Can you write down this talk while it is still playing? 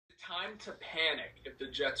time to panic if the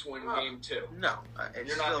Jets win game 2? No, it's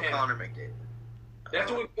You're not still panicking. Connor McDavid. They have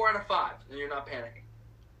to win 4 out of 5, and you're not panicking.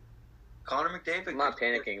 Connor McDavid I'm not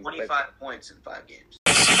panicking, 25 points in 5 games.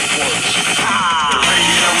 The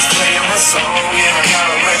radio's playing my song, and I got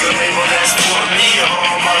a record label that's putting me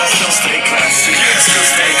on, but I still stay classy, still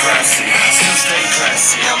stay classy, still stay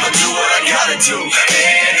classy. I'ma do what I gotta do,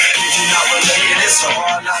 and if you're not related, it's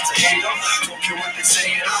hard not to hate them. Don't care what they're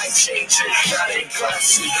saying, I ain't changing. That ain't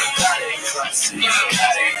classy, that ain't classy,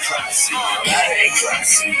 that ain't classy, that ain't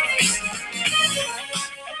classy.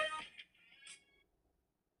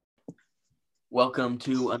 Welcome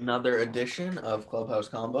to another edition of Clubhouse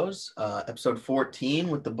Combos, episode 14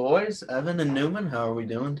 with the boys, Evan and Newman. How are we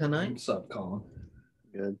doing tonight? What's up, Colin?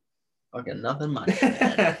 Good. Fucking nothing much,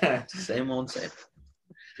 man. Same old same.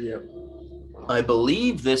 Yep. I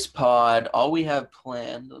believe this pod, all we have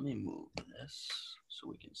planned, let me move this so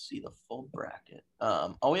we can see the full bracket.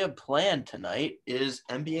 All we have planned tonight is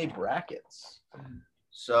NBA brackets.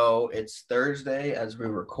 So it's Thursday as we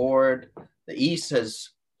record. The East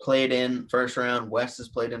has played in first round. West has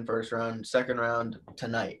played in first round. Second round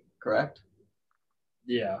tonight, correct?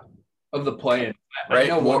 Yeah. Of the play-in. Right? I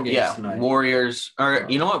know one game's tonight. Warriors. Or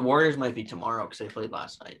you know what? Warriors might be tomorrow because they played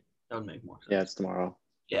last night. That would make more sense. Yeah, it's tomorrow.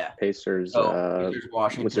 Yeah. Pacers, Pacers,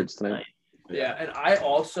 Washington Wizards tonight. Yeah, and I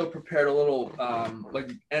also prepared a little like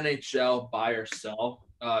NHL buy or sell.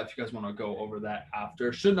 If you guys want to go over that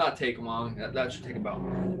after, should not take long. That should take about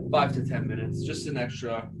 5 to 10 minutes. Just an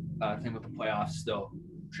extra thing with the playoffs still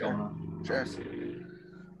going on. Sure.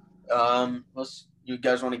 You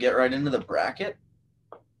guys want to get right into the bracket?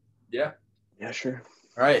 Yeah. Yeah, sure.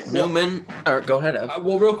 All right, Newman. Or go ahead, Ev.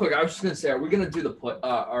 Well, real quick, I was just gonna say, are we gonna do the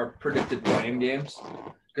our predicted playing games?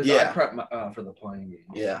 Because I prepped for the playing games.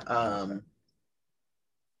 Yeah.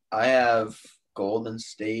 I have Golden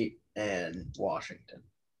State and Washington.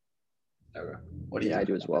 Okay. What do you? I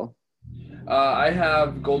do as well. I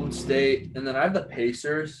have Golden State, and then I have the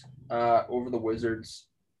Pacers over the Wizards.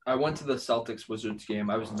 I went to the Celtics-Wizards game.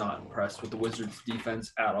 I was not impressed with the Wizards'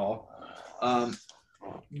 defense at all.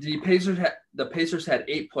 The Pacers had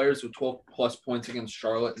 8 players with 12-plus points against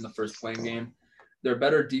Charlotte in the first playing game. They're a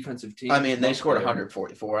better defensive team. I mean, they scored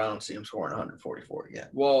 144. I don't see them scoring 144 again.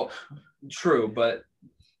 Well, true, but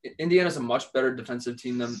Indiana's a much better defensive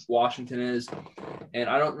team than Washington is, and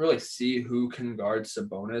I don't really see who can guard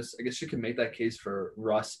Sabonis. I guess you can make that case for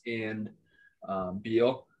Russ and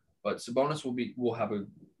Beal, but Sabonis will have a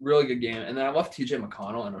really good game. And then I love TJ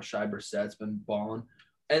McConnell and Oshai Brissett's been balling.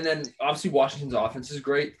 And then obviously Washington's offense is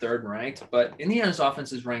great, 3rd ranked, but Indiana's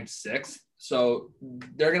offense is ranked 6th, so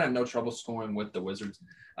they're gonna have no trouble scoring with the Wizards.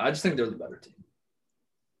 I just think they're the better team.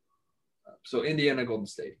 So Indiana, Golden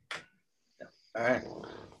State. Yeah. All right.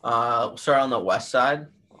 We'll start on the west side,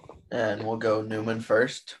 and we'll go Newman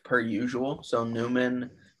first, per usual. So Newman,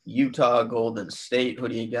 Utah, Golden State. Who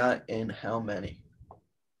do you got, and how many?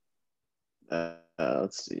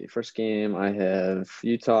 Let's see. First game, I have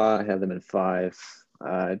Utah. I have them in 5.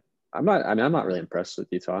 I'm not really impressed with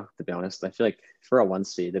Utah, to be honest. I feel like for a 1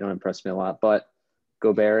 seed, they don't impress me a lot. But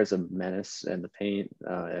Gobert is a menace in the paint.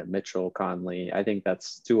 Mitchell, Conley. I think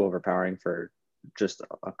that's too overpowering for just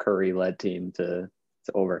a Curry-led team to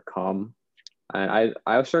overcome. And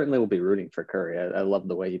I certainly will be rooting for Curry. I love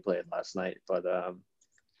the way he played last night. But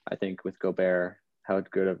I think with Gobert, how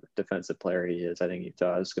good of a defensive player he is, I think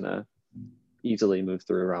Utah is going to easily move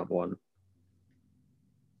through round 1.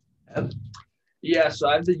 Yeah, so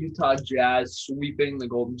I have the Utah Jazz sweeping the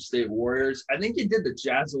Golden State Warriors. I think he did the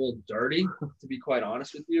Jazz a little dirty, to be quite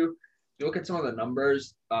honest with you. If you look at some of the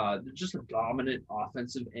numbers, they're just a dominant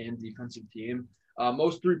offensive and defensive team.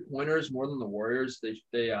 Most 3-pointers, more than the Warriors. They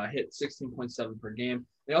hit 16.7 per game.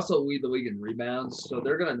 They also lead the league in rebounds, so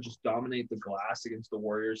they're going to just dominate the glass against the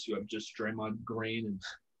Warriors, who have just Draymond Green, and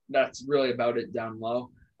that's really about it down low.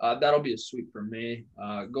 That'll be a sweep for me.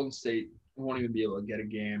 Golden State won't even be able to get a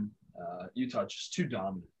game. Utah just too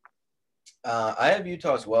dominant. I have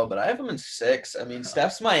Utah as well, but I have him in 6. I mean,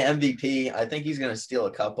 Steph's my MVP. I think he's going to steal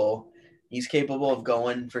a couple. He's capable of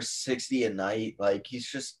going for 60 a night. Like,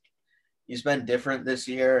 he's been different this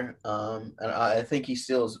year. And I think he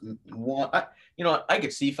steals one. I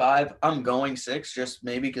could see 5. I'm going 6 just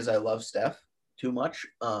maybe because I love Steph too much.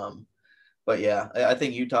 But yeah, I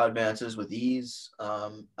think Utah advances with ease.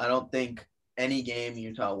 I don't think any game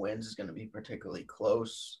Utah wins is going to be particularly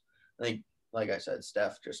close. I think, like I said,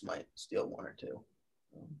 Steph just might steal 1 or 2.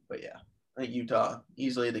 But yeah, I think Utah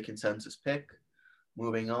easily the consensus pick.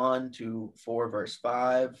 Moving on to 4 versus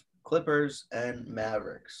 5, Clippers and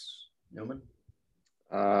Mavericks. Newman?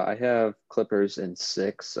 I have Clippers in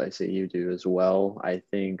 6. I see you do as well. I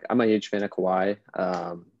think I'm a huge fan of Kawhi.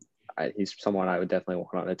 he's someone I would definitely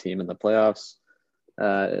want on a team in the playoffs.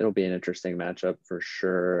 It'll be an interesting matchup for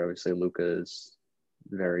sure. Obviously, Luka is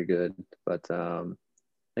very good, but I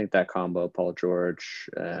think that combo, Paul George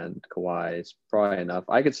and Kawhi, is probably enough.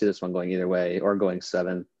 I could see this one going either way or going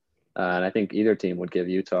 7. And I think either team would give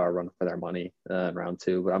Utah a run for their money in round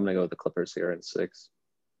 2, but I'm going to go with the Clippers here in 6.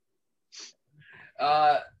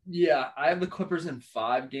 Yeah, I have the Clippers in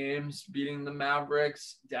 5 games beating the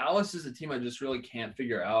Mavericks. Dallas is a team I just really can't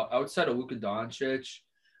figure out outside of Luka Doncic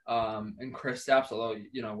and Kristaps. Although,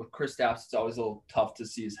 with Kristaps, it's always a little tough to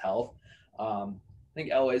see his health. I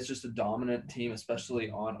think LA is just a dominant team, especially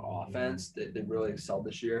on offense. They really excelled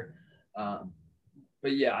this year.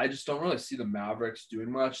 But yeah, I just don't really see the Mavericks doing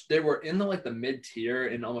much. They were in the mid-tier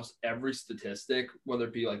in almost every statistic, whether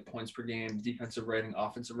it be like points per game, defensive rating,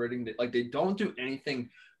 offensive rating. They don't do anything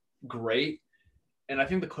great. And I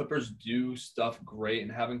think the Clippers do stuff great.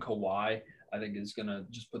 And having Kawhi, I think, is going to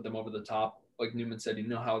just put them over the top. Like Newman said, you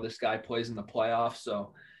know how this guy plays in the playoffs.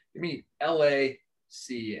 So give me LA,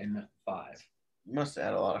 C, in 5. You must have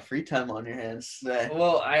had a lot of free time on your hands today.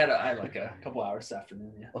 Well, I had like a couple hours this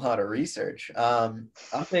afternoon. Yeah. A lot of research. I'm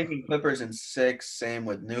taking Clippers in 6. Same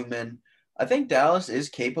with Newman. I think Dallas is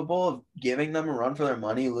capable of giving them a run for their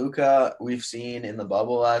money. Luka, we've seen in the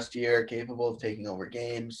bubble last year, capable of taking over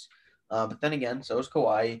games. But then again, so is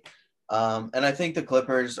Kawhi. And I think the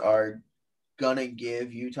Clippers are gonna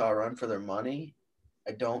give Utah a run for their money.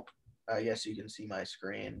 I guess you can see my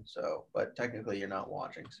screen. So, but technically you're not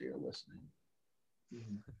watching, so you're listening.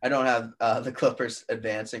 I don't have the Clippers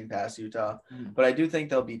advancing past Utah, but I do think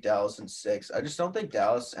they'll beat Dallas in 6. I just don't think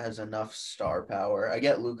Dallas has enough star power. I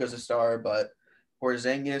get Luka's a star, but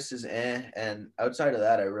Porzingis is and outside of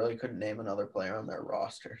that, I really couldn't name another player on their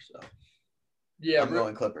roster. So yeah, I'm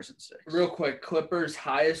going Clippers in 6. Real quick, Clippers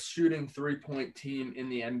highest shooting 3-point team in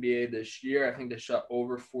the NBA this year. I think they shot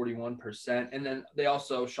over 41%, and then they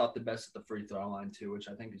also shot the best at the free throw line too, which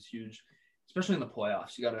I think is huge, especially in the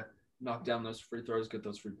playoffs. You got to knock down those free throws, get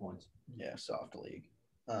those free points. Yeah, soft league.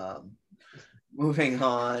 Moving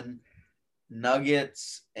on,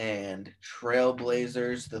 Nuggets and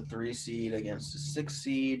Trailblazers, the 3 seed against the 6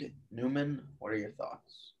 seed. Newman, what are your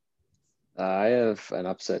thoughts? I have an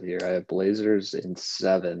upset here. I have Blazers in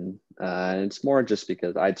 7. And it's more just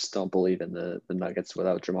because I just don't believe in the Nuggets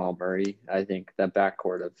without Jamal Murray. I think that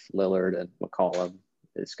backcourt of Lillard and McCollum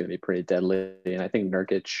is going to be pretty deadly. And I think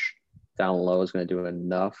Nurkic down low is going to do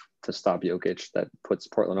enough to stop Jokic that puts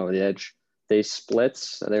Portland over the edge. They split.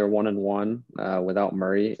 They were 1-1 without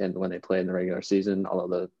Murray, and when they played in the regular season,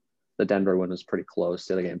 although the Denver one was pretty close.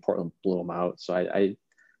 The other game, Portland blew them out. So I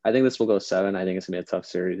think this will go 7. I think it's going to be a tough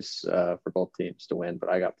series for both teams to win, but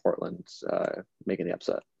I got Portland making the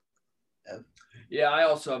upset. Yeah, I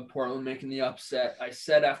also have Portland making the upset. I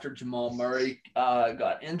said after Jamal Murray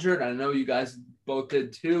got injured, I know you guys both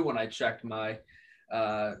did too when I checked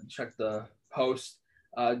the post.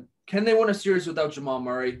 Can they win a series without Jamal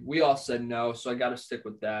Murray? We all said no, so I got to stick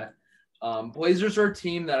with that. Blazers are a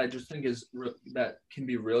team that I just think that can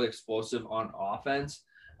be really explosive on offense.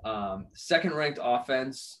 Second-ranked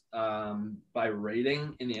offense by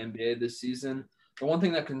rating in the NBA this season. The one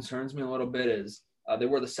thing that concerns me a little bit is they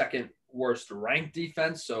were the second worst ranked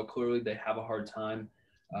defense, so clearly they have a hard time.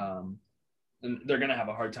 And they're going to have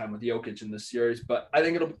a hard time with Jokic in this series, but I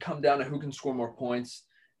think it'll come down to who can score more points.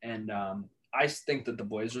 And I think that the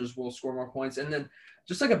Blazers will score more points. And then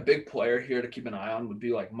just like a big player here to keep an eye on would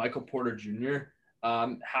be like Michael Porter Jr.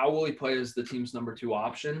 How will he play as the team's number 2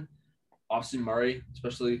 option? Obviously Murray,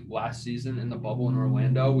 especially last season in the bubble in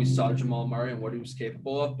Orlando, we saw Jamal Murray and what he was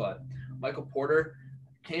capable of, but Michael Porter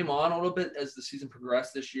came on a little bit as the season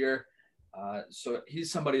progressed this year. So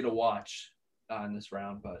he's somebody to watch in this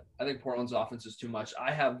round, but I think Portland's offense is too much.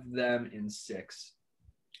 I have them in 6.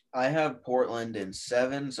 I have Portland in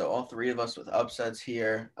 7, so all 3 of us with upsets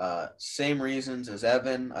here. Same reasons as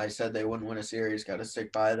Evan. I said they wouldn't win a series, got to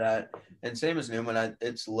stick by that. And same as Newman,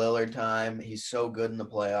 it's Lillard time. He's so good in the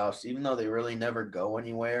playoffs, even though they really never go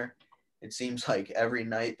anywhere. It seems like every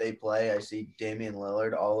night they play, I see Damian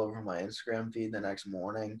Lillard all over my Instagram feed the next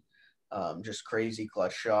morning. Just crazy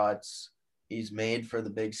clutch shots. He's made for the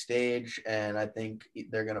big stage, and I think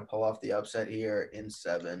they're going to pull off the upset here in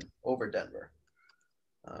 7 over Denver.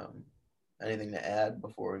 Anything to add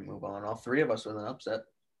before we move on? All 3 of us with an upset.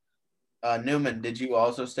 Newman, did you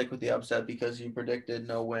also stick with the upset because you predicted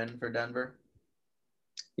no win for Denver?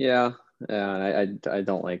 Yeah, I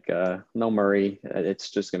don't like no Murray.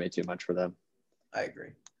 It's just gonna be too much for them. I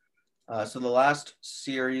agree. So the last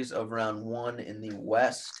series of round 1 in the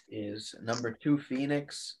West is number 2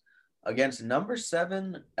 Phoenix against number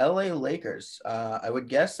 7 LA Lakers. I would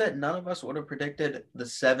guess that none of us would have predicted the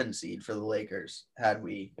 7 seed for the Lakers had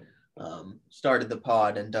we started the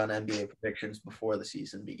pod and done NBA predictions before the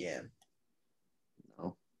season began.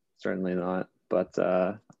 No, certainly not. But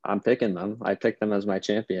I'm picking them. I picked them as my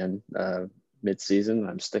champion mid-season.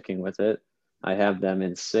 I'm sticking with it. I have them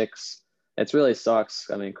in 6. It really sucks.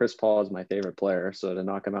 I mean, Chris Paul is my favorite player, so to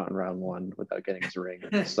knock him out in round 1 without getting his ring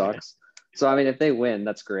sucks. So, I mean, if they win,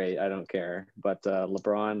 that's great. I don't care. But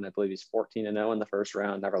LeBron, I believe he's 14-0 in the first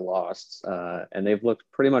round, never lost. And they've looked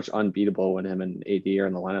pretty much unbeatable when him and AD are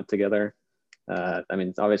in the lineup together. I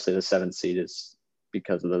mean, obviously the 7th seed is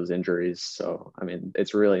because of those injuries. So, I mean,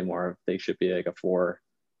 it's really more, they should be like a 4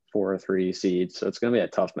 or 3 seed. So it's going to be a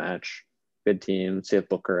tough match. Good team. See if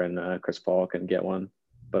Booker and Chris Paul can get one.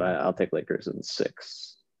 But I'll take Lakers in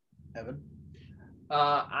 6. Evan?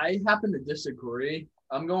 I happen to disagree.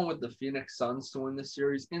 I'm going with the Phoenix Suns to win this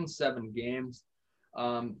series in 7 games.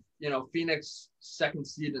 Phoenix, 2nd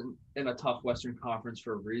seed in a tough Western Conference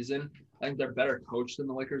for a reason. I think they're better coached than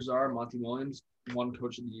the Lakers are. Monty Williams won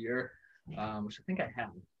Coach of the Year, which I think I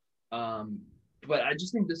have. But I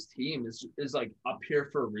just think this team is like up here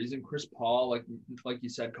for a reason. Chris Paul, like you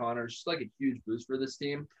said, Connor, is just like a huge boost for this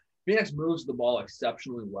team. Phoenix moves the ball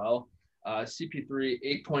exceptionally well.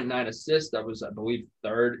 CP3, 8.9 assists. That was, I believe,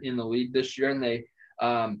 3rd in the league this year. And they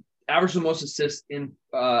averaged the most assists in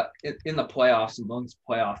the playoffs amongst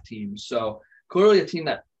playoff teams. So clearly a team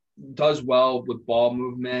that does well with ball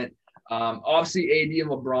movement. Obviously, AD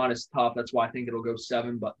and LeBron is tough. That's why I think it'll go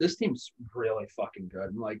 7. But this team's really fucking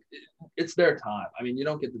good. And, it's their time. I mean, you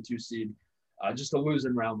don't get the 2 seed just to lose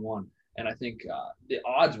in round 1. And I think the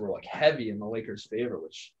odds were, heavy in the Lakers' favor,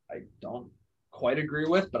 which I don't quite agree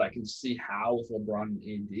with, but I can see how with LeBron and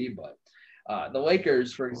AD. But the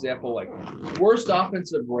Lakers, for example, worst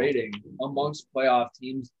offensive rating amongst playoff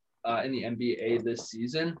teams in the NBA this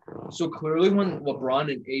season. So clearly when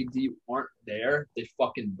LeBron and AD aren't there, they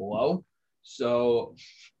fucking blow. So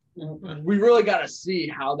we really got to see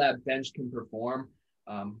how that bench can perform.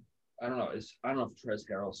 I don't know if Trez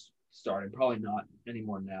Harrell's starting. Probably not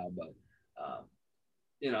anymore now, but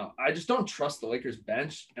I just don't trust the Lakers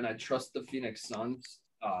bench, and I trust the Phoenix Suns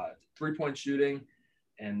 3-point shooting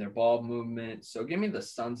and their ball movement. So give me the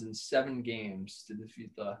Suns in 7 games to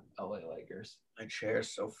defeat the LA Lakers. My chair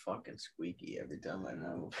is so fucking squeaky every time I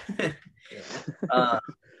move. Yeah.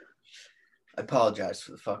 I apologize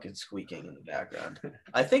for the fucking squeaking in the background.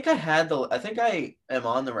 I think I am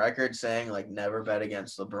on the record saying never bet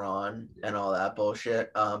against LeBron and all that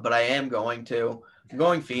bullshit. But I am going to. I'm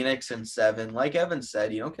going Phoenix in 7. Like Evan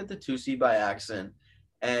said, you don't get the 2 seed by accident.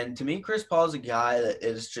 And to me, Chris Paul is a guy that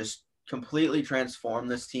is just completely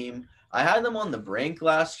transformed this team. I had them on the brink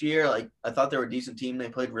last year. I thought they were a decent team. They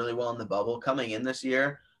played really well in the bubble. Coming in this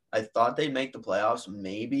year, I thought they'd make the playoffs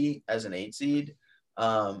maybe as an 8 seed.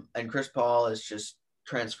 And Chris Paul has just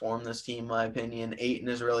transformed this team, in my opinion. Ayton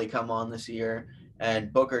has really come on this year.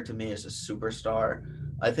 And Booker, to me, is a superstar.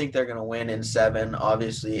 I think they're going to win in 7.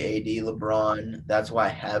 Obviously, AD, LeBron. That's why I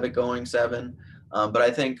have it going 7. But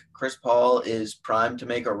I think Chris Paul is primed to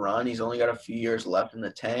make a run. He's only got a few years left in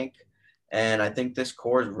the tank. And I think this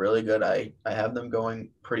core is really good. I have them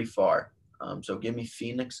going pretty far. So give me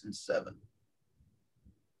Phoenix in 7.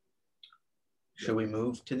 Should we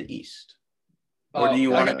move to the East? Or do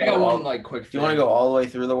you want to go one quick? Do you want to go all the way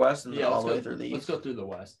through the West and all the way through the East? Let's go through the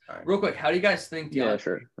West. Right. Real quick, how do you guys think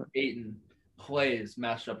sure. Ayton plays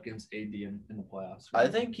matched up against AD in the playoffs? I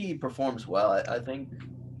think he performs well. I think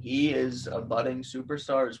he is a budding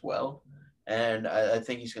superstar as well, and I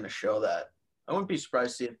think he's going to show that. I wouldn't be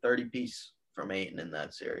surprised to see a 30-piece from Ayton in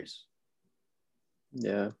that series.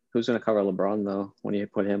 Yeah. Who's going to cover LeBron, though, when you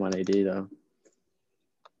put him on AD, though?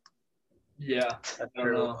 Yeah. I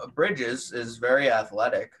don't know. Bridges is very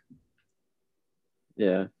athletic.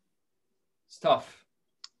 Yeah. It's tough.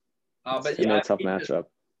 But it's a tough matchup.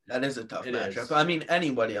 That is a tough matchup. Is. I mean,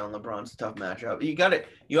 anybody on LeBron's a tough matchup.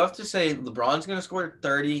 You have to say LeBron's going to score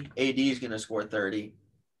 30, AD is going to score 30.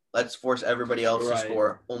 Let's force everybody else to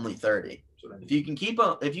score only 30. If you can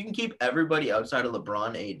keep everybody outside of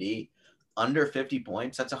LeBron, AD under 50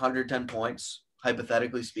 points, that's 110 points,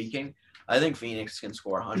 hypothetically speaking. I think Phoenix can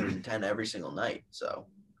score 110 every single night. So,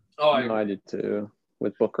 I did too.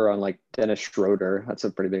 With Booker on Dennis Schroeder, that's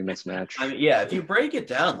a pretty big mismatch. I mean, yeah, if you break it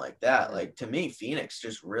down like that, to me, Phoenix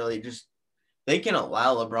just really they can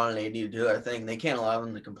allow LeBron and AD to do their thing. They can't allow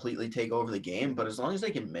them to completely take over the game, but as long as they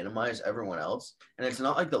can minimize everyone else, and it's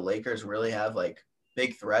not like the Lakers really have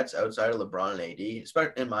big threats outside of LeBron and AD,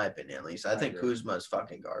 especially in my opinion at least. I think Kuzma is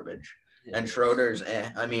fucking garbage. And Schroeder's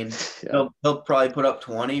I mean, he'll probably put up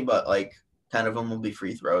 20, but 10 of them will be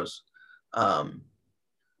free throws.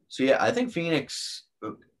 So yeah, I think Phoenix.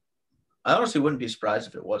 I honestly wouldn't be surprised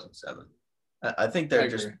if it wasn't 7. I think they're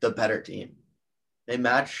just the better team. They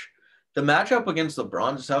match the matchup against LeBron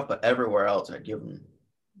and stuff, but everywhere else, I'd give them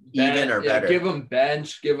even or better. Give them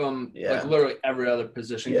bench, give them like literally every other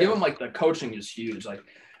position. Give them like the coaching is huge. Like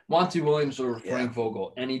Monty Williams or Frank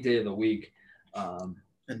Vogel any day of the week.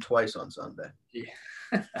 And twice on Sunday.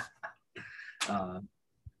 Yeah.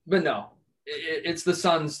 But no, it's the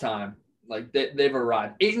Suns' time. Like they've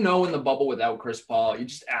arrived. 8-0 in the bubble without Chris Paul. You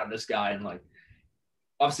just add this guy and like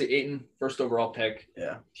obviously Ayton, first overall pick.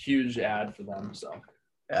 Yeah. Huge ad for them. So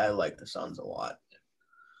yeah, I like the Suns a lot.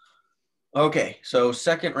 Okay, so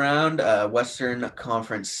second round, Western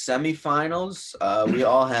Conference semifinals. We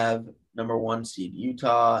all have number 1 seed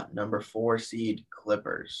Utah, number 4 seed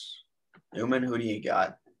Clippers. Newman, who do you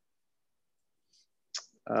got?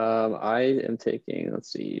 I am taking,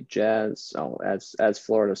 let's see, Jazz. Oh, as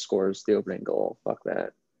Florida scores the opening goal. Fuck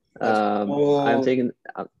that. I'm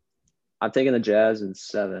taking the Jazz in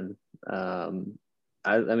 7. I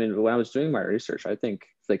mean, when I was doing my research, I think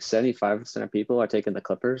like 75% of people are taking the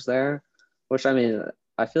Clippers there, which I mean,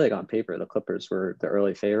 I feel like on paper the Clippers were the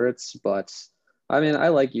early favorites, but I mean, I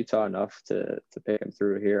like Utah enough to pick them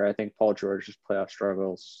through here. I think Paul George's playoff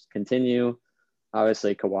struggles continue.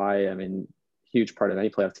 Obviously, Kawhi, I mean, huge part of any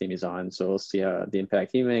playoff team he's on. So we'll see the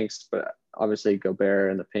impact he makes. But obviously,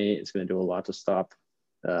 Gobert in the paint is going to do a lot to stop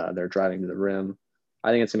their driving to the rim.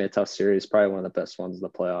 I think it's going to be a tough series, probably one of the best ones in the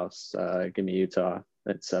playoffs. Give me Utah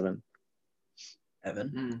at 7.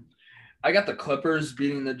 Evan? I got the Clippers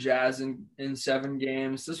beating the Jazz in 7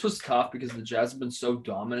 games. This was tough because the Jazz have been so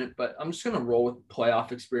dominant, but I'm just going to roll with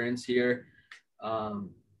playoff experience here.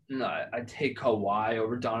 I take Kawhi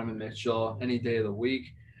over Donovan Mitchell any day of the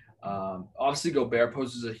week. Obviously, Gobert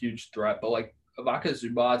poses a huge threat, but like Ibaka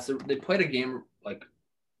Zubac, they played a game like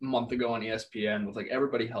a month ago on ESPN with like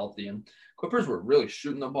everybody healthy, and Clippers were really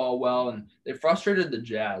shooting the ball well, and they frustrated the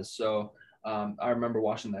Jazz. So I remember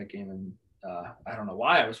watching that game, and I don't know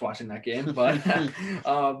why I was watching that game, but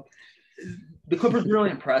the Clippers really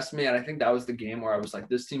impressed me, and I think that was the game where I was like,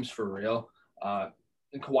 this team's for real.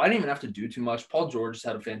 And Kawhi didn't even have to do too much. Paul George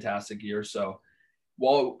had a fantastic year, so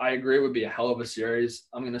while I agree it would be a hell of a series,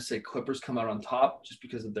 I'm going to say Clippers come out on top just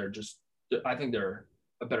because of I think they're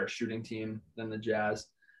a better shooting team than the Jazz.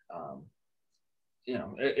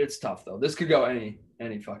 It's tough though. This could go any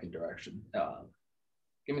fucking direction.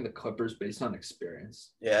 Give me the Clippers based on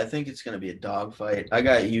experience. Yeah, I think it's going to be a dogfight. I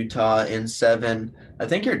got Utah in 7. I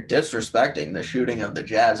think you're disrespecting the shooting of the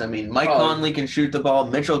Jazz. I mean, Mike Conley can shoot the ball.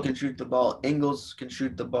 Mitchell can shoot the ball. Ingles can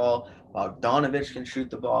shoot the ball. Bogdanovich can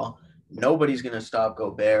shoot the ball. Nobody's going to stop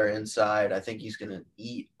Gobert inside. I think he's going to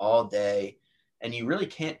eat all day. And you really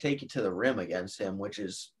can't take it to the rim against him, which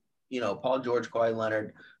is, Paul George, Kawhi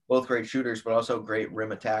Leonard, both great shooters, but also great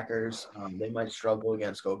rim attackers. They might struggle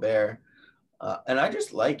against Gobert. And I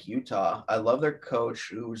just like Utah. I love their coach,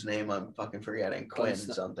 whose name I'm fucking forgetting. Quinn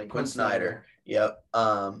Snyder. Yep.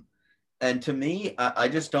 And to me, I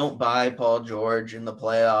just don't buy Paul George in the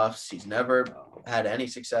playoffs. He's never had any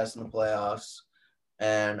success in the playoffs.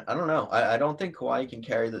 And I don't know. I don't think Kawhi can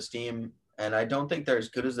carry this team. And I don't think they're as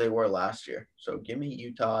good as they were last year. So give me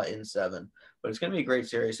Utah in 7. But it's going to be a great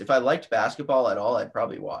series. If I liked basketball at all, I'd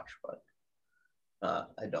probably watch. But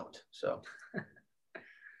I don't. So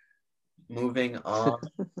moving on.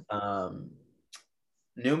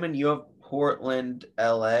 Newman, you have Portland,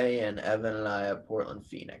 LA, and Evan and I have Portland,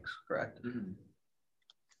 Phoenix, correct? Mm-hmm.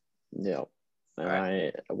 Yeah.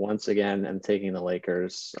 I once again am taking the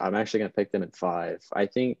Lakers. I'm actually going to pick them at 5. I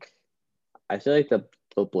feel like the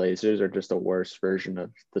Blazers are just a worse version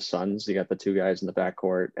of the Suns. You got the 2 guys in the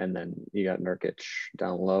backcourt, and then you got Nurkic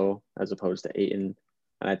down low as opposed to Ayton.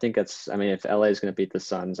 And I think if LA is going to beat the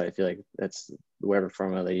Suns, I feel like that's whatever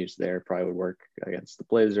formula they use there probably would work against the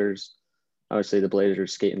Blazers. Obviously, the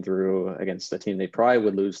Blazers skating through against the team they probably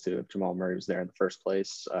would lose to if Jamal Murray was there in the first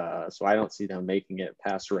place. So I don't see them making it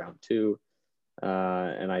past round 2.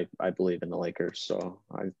 And I believe in the Lakers, so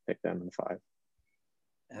I pick them in 5.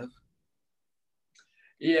 Ev?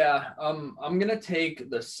 Yeah, I'm gonna take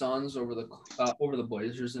the Suns over the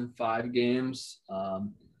Blazers in 5 games.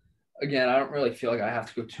 Again, I don't really feel like I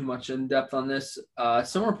have to go too much in depth on this.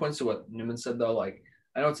 Similar points to what Newman said, though. Like,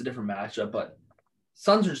 I know it's a different matchup, but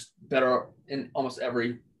Suns are just better in almost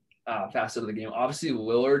every facet of the game. Obviously,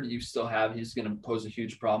 Lillard, he's going to pose a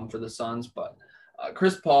huge problem for the Suns, but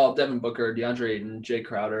Chris Paul, Devin Booker, DeAndre Ayton, Jay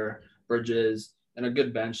Crowder, Bridges, and a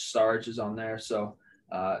good bench. Sarge is on there. So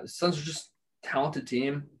Suns are just a talented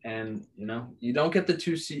team, and you don't get the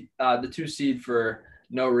 2 seed for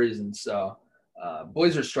no reason. So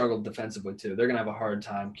Blazers struggled defensively too. They're gonna have a hard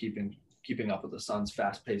time keeping keeping up with the Suns'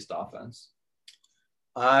 fast-paced offense.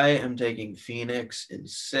 I am taking Phoenix in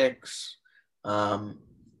 6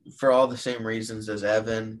 for all the same reasons as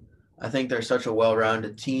Evan. I think they're such a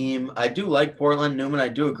well-rounded team. I do like Portland. Newman, I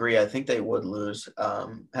do agree. I think they would lose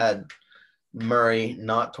had Murray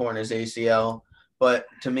not torn his ACL. But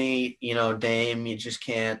to me, Dame,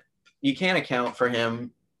 you can't account for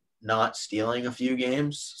him not stealing a few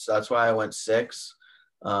games. So that's why I went 6.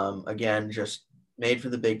 Again, just made for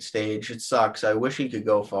the big stage. It sucks. I wish he could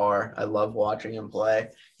go far. I love watching him play.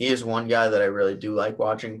 He is one guy that I really do like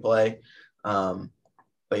watching play.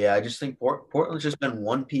 But yeah, I just think Portland's just been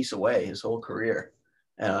one piece away his whole career.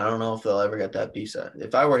 And I don't know if they'll ever get that piece.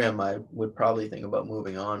 If I were him, I would probably think about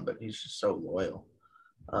moving on, but he's just so loyal.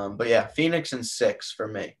 But yeah, Phoenix in 6 for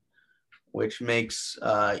me, which makes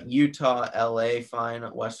Utah, LA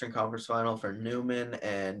Western Conference Final for Newman,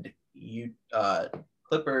 and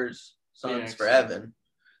Clippers, Suns Phoenix for Evan,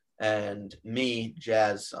 and me,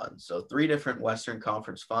 Jazz, Suns. So 3 different Western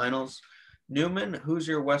Conference Finals. Newman, who's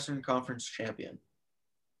your Western Conference champion?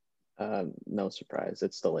 No surprise,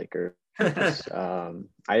 it's the Lakers. I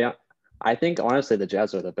think honestly the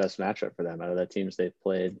Jazz are the best matchup for them out of the teams they've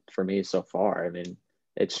played for me so far.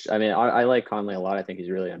 I like Conley a lot. I think he's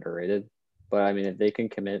really underrated. But I mean, if they can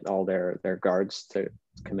commit all their guards to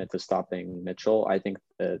commit to stopping Mitchell, I think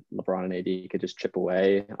that LeBron and AD could just chip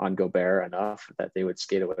away on Gobert enough that they would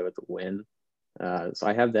skate away with the win. So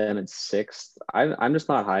I have them in 6th. I'm just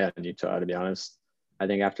not high on Utah, to be honest. I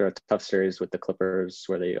think after a tough series with the Clippers,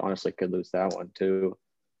 where they honestly could lose that one too,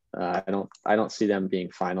 I don't see them being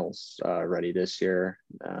finals ready this year.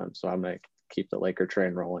 So I'm gonna keep the Laker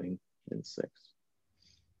train rolling in 6.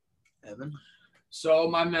 Evan? So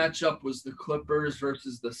my matchup was the Clippers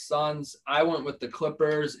versus the Suns. I went with the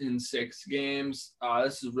Clippers in 6 games.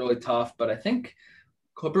 This is really tough, but I think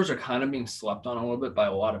Clippers are kind of being slept on a little bit by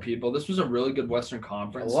a lot of people. This was a really good Western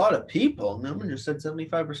Conference. A lot of people. Newman just said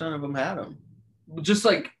 75% of them had them. Just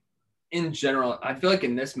like in general, I feel like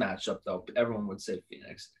in this matchup, though, everyone would say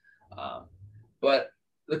Phoenix. But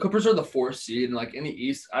the Clippers are the 4th seed, and like in the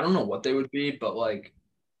East, I don't know what they would be, but like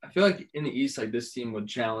I feel like in the East, like this team would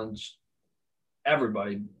challenge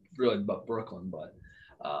everybody really but Brooklyn. But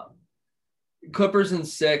Clippers in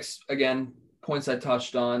 6, again, points I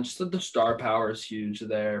touched on. Just that the star power is huge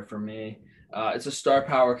there for me. It's a star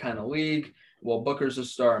power kind of league. Well, Booker's a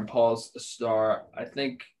star and Paul's a star. I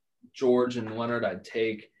think George and Leonard I'd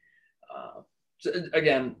take.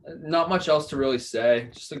 Again, not much else to really say.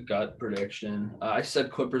 Just a gut prediction. I said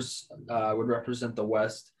Clippers would represent the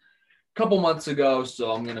West a couple months ago,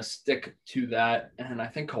 so I'm going to stick to that. And I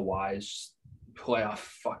think Kawhi is just playoff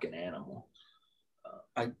fucking animal.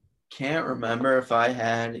 I can't remember if I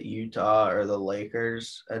had Utah or the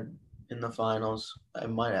Lakers in the finals. I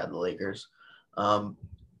might have the Lakers.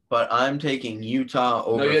 But I'm taking Utah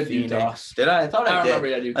over Phoenix. Utah. Did I? I thought I did. Remember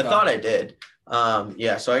you had Utah. I thought I did.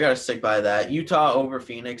 Yeah, so I got to stick by that. Utah over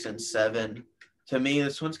Phoenix in 7. To me,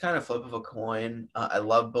 this one's kind of flip of a coin. I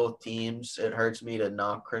love both teams. It hurts me to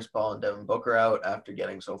knock Chris Paul and Devin Booker out after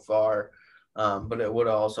getting so far. But it would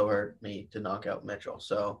also hurt me to knock out Mitchell.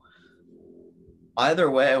 So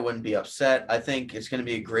either way, I wouldn't be upset. I think it's going to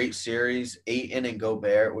be a great series. Ayton and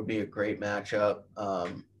Gobert would be a great matchup.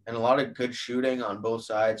 And a lot of good shooting on both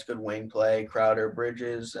sides, good wing play, Crowder,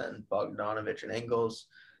 Bridges, and Bogdanovich and Ingles.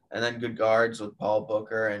 And then good guards with Paul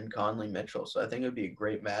Booker and Conley Mitchell. So I think it would be a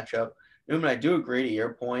great matchup. Newman, I do agree to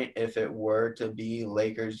your point. If it were to be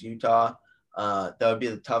Lakers-Utah, that would be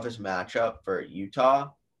the toughest matchup for Utah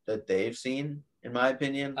that they've seen, in my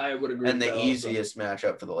opinion. I would agree. And the easiest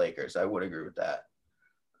matchup for the Lakers. I would agree with that.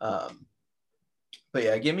 But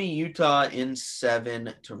yeah, give me Utah in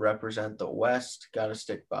 7 to represent the West. Got to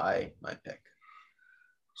stick by my pick.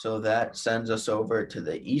 So that sends us over to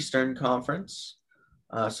the Eastern Conference.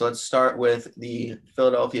 So let's start with the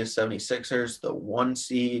Philadelphia 76ers, the 1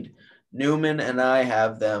 seed. Newman and I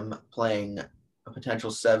have them playing a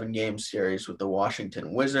potential 7-game series with the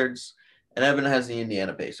Washington Wizards, and Evan has the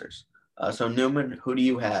Indiana Pacers. So Newman, who do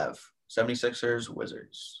you have? 76ers,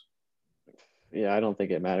 Wizards. Yeah, I don't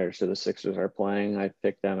think it matters who the Sixers are playing. I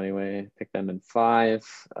picked them anyway. Picked them in 5.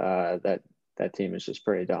 That team is just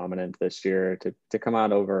pretty dominant this year. To come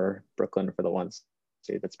out over Brooklyn for the 1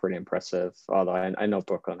 seed, that's pretty impressive. Although I know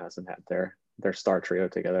Brooklyn hasn't had their star trio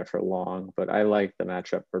together for long, but I like the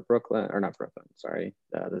matchup for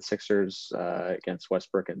the Sixers against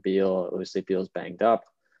Westbrook and Beal. Obviously, Beal's banged up.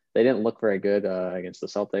 They didn't look very good against the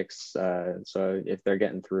Celtics. So if they're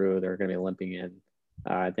getting through, they're going to be limping in.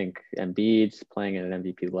 I think Embiid playing at an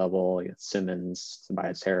MVP level, Simmons,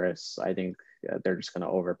 Tobias Harris, I think they're just going to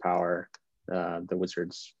overpower the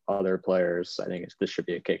Wizards' other players, I think this should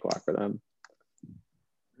be a cakewalk for them.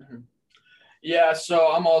 Yeah,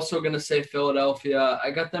 so I'm also going to say Philadelphia.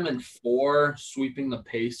 I got them in 4, sweeping the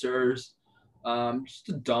Pacers. Just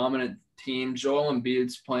a dominant team. Joel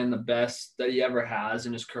Embiid's playing the best that he ever has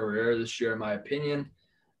in his career this year, in my opinion.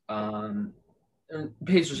 And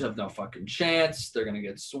Pacers have no fucking chance. They're going to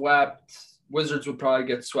get swept. Wizards would probably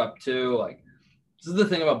get swept too. Like, this is the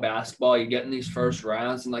thing about basketball. You get in these first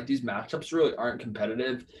rounds, and like these matchups really aren't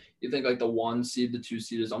competitive. You think like the 1 seed, the 2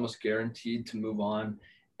 seed is almost guaranteed to move on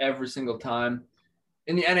every single time.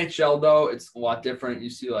 In the NHL, though, it's a lot different. You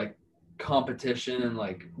see like competition, and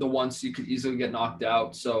like the 1 seed could easily get knocked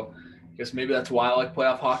out. So I guess maybe that's why I like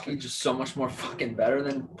playoff hockey, just so much more fucking better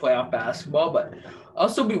than playoff basketball. But I'll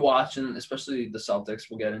still be watching, especially the Celtics.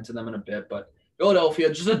 We'll get into them in a bit. But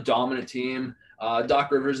Philadelphia, just a dominant team.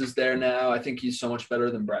 Doc Rivers is there now. I think he's so much better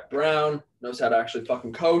than Brett Brown. Knows how to actually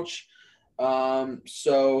fucking coach.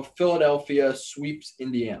 So Philadelphia sweeps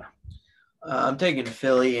Indiana. I'm taking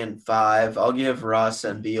Philly in 5. I'll give Russ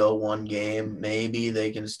and Beal 1 game. Maybe they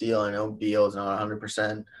can steal. I know Beal is not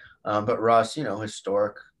 100%, but Russ,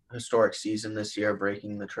 historic season this year,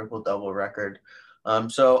 breaking the triple-double record.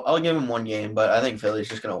 So I'll give him 1 game, but I think Philly's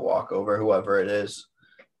just going to walk over whoever it is.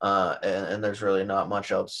 And there's really not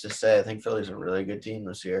much else to say. I think Philly's a really good team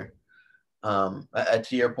this year. To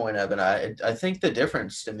your point, Evan, I think the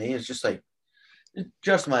difference to me is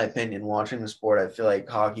just my opinion. Watching the sport, I feel like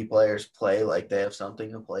hockey players play like they have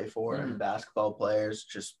something to play for, and basketball players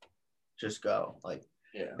just go. Like,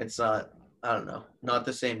 Yeah. it's not, I don't know, not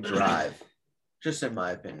the same drive. Just in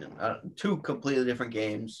my opinion, 2 completely different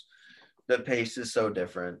games. The pace is so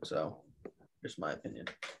different. So, just my opinion.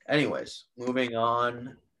 Anyways, moving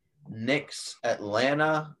on. Knicks,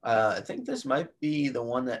 Atlanta. I think this might be the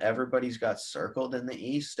one that everybody's got circled in the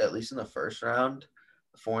East, at least in the first round.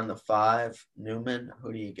 4 and the 5. Newman,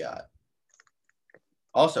 who do you got?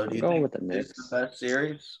 Also, do you think with the this Knicks. is the best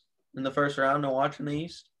series in the first round to watch in the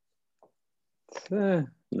East?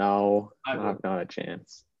 No, not a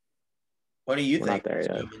chance. What do you We're think? not there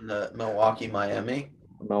yet. Assuming the Milwaukee, Miami.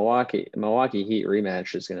 Milwaukee Heat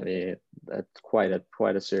rematch is going to be quite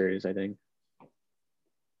a series, I think.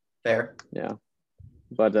 Fair. Yeah,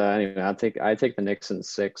 but anyway, I take the Knicks in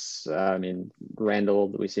 6. I mean,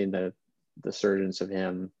 Randall, we've seen the surgence of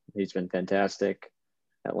him. He's been fantastic.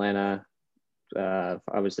 Atlanta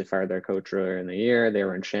obviously fired their coach earlier in the year. They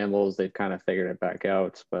were in shambles. They've kind of figured it back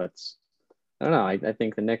out, but I don't know. I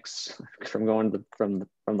think the Knicks, from going from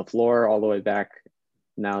the floor all the way back,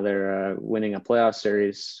 now they're winning a playoff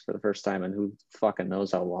series for the first time in who fucking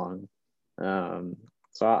knows how long.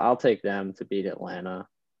 So I'll take them to beat Atlanta.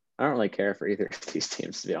 I don't really care for either of these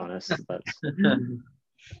teams, to be honest, but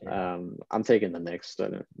I'm taking the Knicks.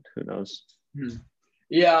 Who knows?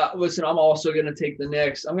 Yeah, listen, I'm also going to take the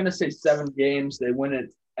Knicks. I'm going to say 7 games. They win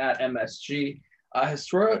it at MSG.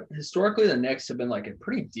 Historically, the Knicks have been like a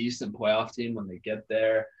pretty decent playoff team when they get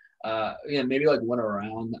there. Maybe like win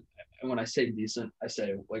around. And when I say decent, I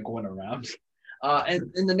say like win around.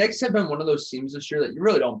 And the Knicks have been one of those teams this year that you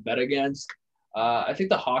really don't bet against. I think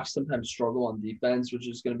the Hawks sometimes struggle on defense, which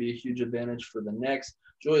is going to be a huge advantage for the Knicks.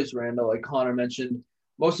 Julius Randle, like Connor mentioned,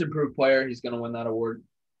 most improved player. He's going to win that award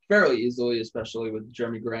fairly easily, especially with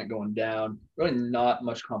Jeremy Grant going down. Really not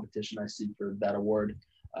much competition I see for that award.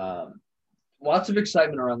 Lots of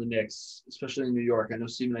excitement around the Knicks, especially in New York. I know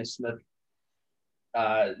Stephen A. Smith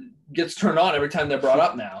gets turned on every time they're brought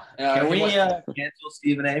up now. Can we cancel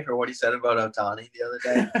Stephen A. for what he said about Ohtani the other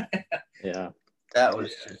day? Yeah. That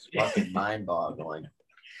was just fucking mind-boggling.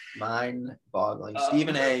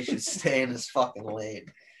 Stephen A. should stay in his fucking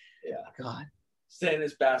lane. Yeah. God. Stay in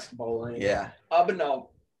his basketball lane. Yeah. But no,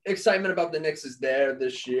 excitement about the Knicks is there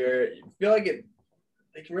this year. I feel like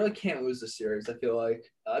they really can't lose the series. I feel like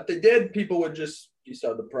if they did, people would just be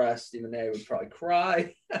so depressed. Stephen A. would probably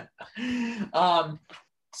cry.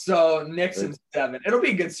 So Knicks in 7. It'll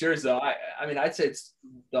be a good series though. I mean, I'd say it's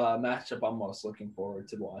the matchup I'm most looking forward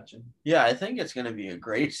to watching. Yeah, I think it's going to be a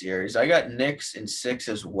great series. I got Knicks in 6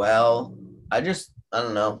 as well. I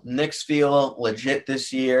don't know. Knicks feel legit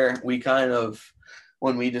this year. We kind of,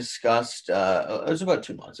 when we discussed, it was about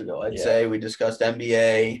 2 months ago, I'd say, we discussed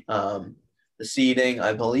NBA, the seeding.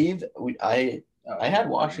 I believe I had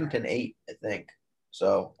Washington 8, I think.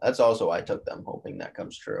 So that's also why I took them, hoping that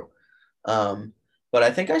comes true. But I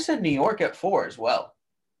think I said New York at 4 as well.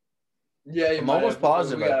 Yeah, I'm almost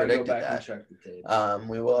positive I predicted that. Check the tape.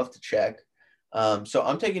 We will have to check. So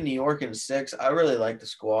I'm taking New York in 6. I really like the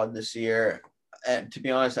squad this year. And to be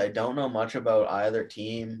honest, I don't know much about either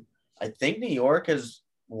team. I think New York has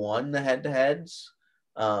won the head-to-heads,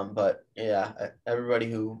 But yeah,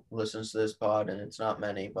 everybody who listens to this pod, and it's not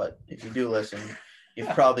many, but if you do listen, you've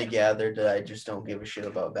probably gathered that I just don't give a shit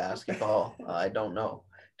about basketball. I don't know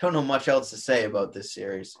much else to say about this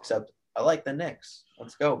series except I like the Knicks.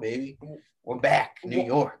 Let's go, baby. We're back, New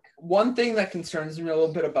York. One thing that concerns me a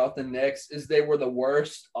little bit about the Knicks is they were the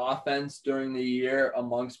worst offense during the year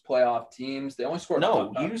amongst playoff teams. They only scored.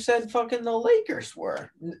 No, you said fucking the Lakers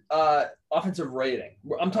were. Offensive rating.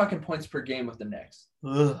 I'm talking points per game with the Knicks.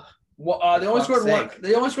 Ugh. Well, they only scored sake. one.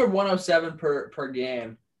 They only scored 107 per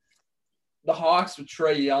game. The Hawks with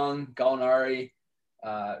Trae Young, Gallinari,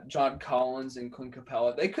 John Collins, and Clint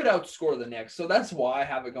Capella, they could outscore the Knicks. So that's why I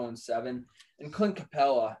have it going 7. And Clint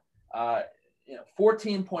Capella,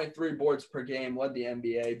 14.3 boards per game, led the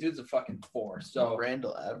NBA. Dude's a fucking force. So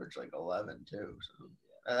Randall averaged like 11 too. So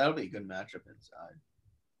that'll be a good matchup inside.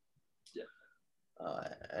 Yeah.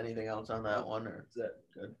 Anything else on that one? Or that's it.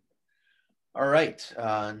 Good. All right.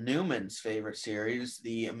 Newman's favorite series,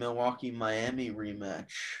 the Milwaukee-Miami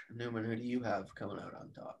rematch. Newman, who do you have coming out on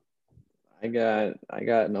top? I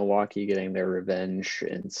got Milwaukee getting their revenge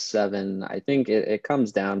in 7. I think it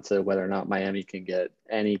comes down to whether or not Miami can get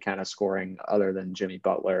any kind of scoring other than Jimmy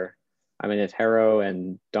Butler. I mean, if Harrow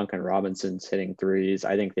and Duncan Robinson's hitting threes,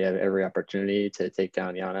 I think they have every opportunity to take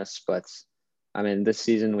down Giannis. But I mean, this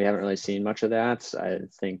season we haven't really seen much of that. I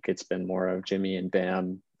think it's been more of Jimmy and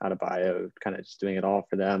Bam Adebayo kind of just doing it all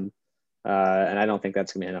for them. And I don't think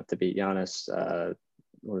that's going to be enough to beat Giannis.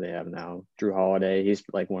 What do they have now? Drew Holiday. He's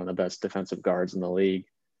like one of the best defensive guards in the league.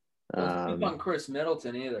 Don't sleep on Chris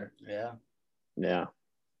Middleton either. Yeah. Yeah.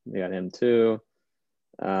 We got him too.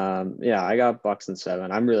 I got Bucks in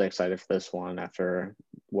 7. I'm really excited for this one after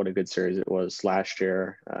what a good series it was last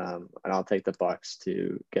year. And I'll take the Bucks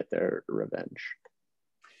to get their revenge.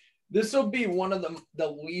 This will be one of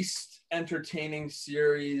the least entertaining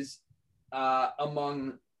series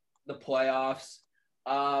among the playoffs.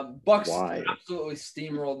 Bucks absolutely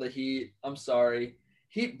steamrolled the Heat. I'm sorry.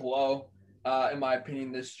 Heat blow, in my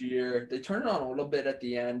opinion, this year. They turned it on a little bit at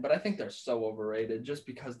the end, but I think they're so overrated just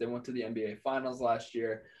because they went to the NBA Finals last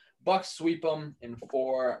year. Bucks sweep them in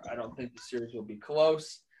 4. I don't think the series will be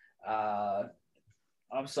close. I'm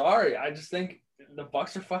sorry. I just think the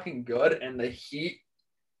Bucks are fucking good, and the Heat,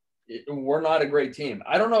 we're not a great team.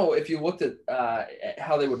 I don't know if you looked at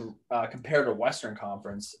how they would compare to Western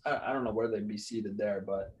Conference. I don't know where they'd be seated there,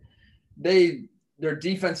 but their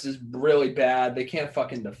defense is really bad. They can't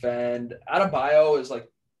fucking defend. Adebayo is like,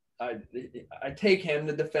 I take him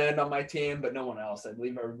to defend on my team, but no one else. I'd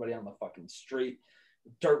leave everybody on the fucking street,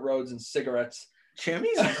 dirt roads and cigarettes.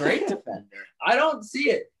 Jimmy's a great defender. I don't see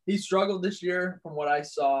it. He struggled this year from what I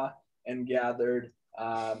saw and gathered.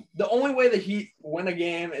 The only way the Heat win a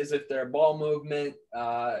game is if their ball movement,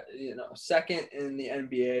 second in the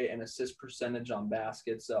NBA and assist percentage on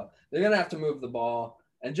baskets. So they're going to have to move the ball,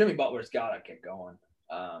 and Jimmy Butler's got to get going.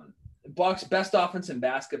 Bucks best offense in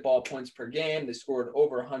basketball, points per game. They scored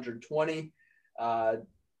over 120.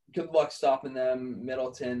 Good luck stopping them.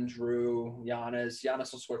 Middleton, Drew, Giannis.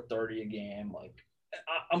 Giannis will score 30 a game.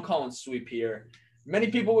 I'm calling sweep here.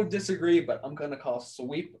 Many people would disagree, but I'm going to call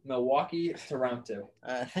sweep Milwaukee to round 2.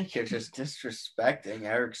 I think you're just disrespecting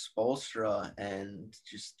Eric Spoelstra and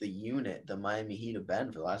just the unit, the Miami Heat have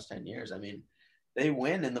been for the last 10 years. I mean, they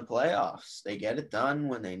win in the playoffs. They get it done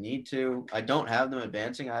when they need to. I don't have them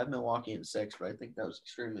advancing. I have Milwaukee in 6, but I think that was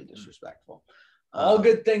extremely disrespectful. All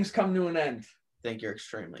good things come to an end. I think you're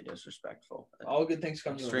extremely disrespectful. All good things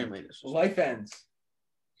come to an end. Extremely disrespectful. Life ends.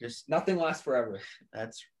 Just nothing lasts forever.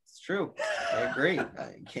 It's true. I agree.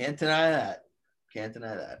 I can't deny that.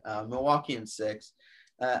 Milwaukee in 6.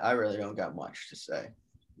 I really don't got much to say.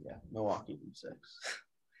 Yeah, Milwaukee in 6.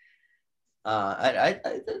 That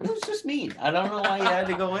was just mean. I don't know why you had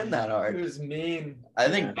to go in that hard. It was mean. I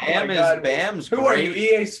think Bam's Who great. are you,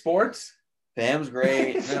 EA Sports? Bam's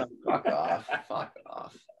great. No, fuck off. Fuck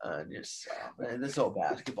off. Just soft. Man, this whole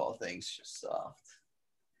basketball thing's just soft.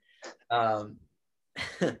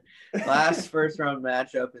 Last first round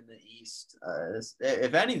matchup in the East.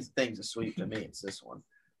 If anything's a sweep to me, it's this one.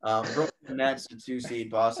 Brooklyn Nets, the 2 seed.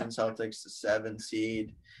 Boston Celtics, the 7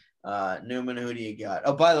 seed. Newman, who do you got?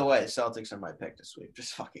 Oh, by the way, Celtics are my pick to sweep.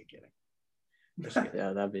 Just fucking kidding.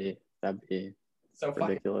 Yeah, that'd be so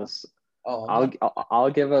ridiculous. Oh,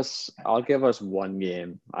 I'll give us one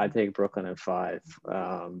game. I take Brooklyn at 5.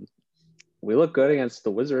 We look good against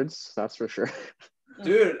the Wizards, that's for sure.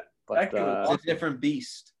 Dude, but it's a different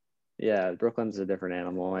beast. Yeah, Brooklyn's a different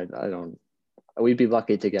animal. We'd be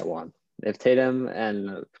lucky to get one. If Tatum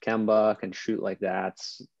and Kemba can shoot like that,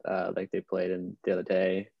 like they played in the other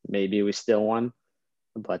day, maybe we still won.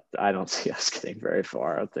 But I don't see us getting very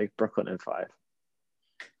far. I'll take Brooklyn in 5.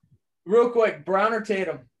 Real quick, Brown or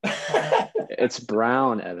Tatum? It's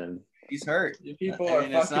Brown, Evan. He's hurt. You people I are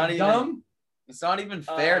mean, it's fucking not even- dumb. It's not even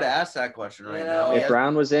fair to ask that question right now. If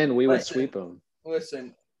Brown was in, we would Listen. sweep him.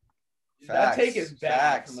 Listen, Facts, that take is bad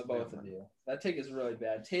facts. from the both of you. That take is really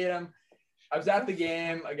bad. Tatum, I was at the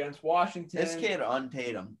game against Washington. This kid on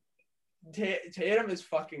Tatum. Tatum is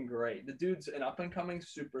fucking great. The dude's an up-and-coming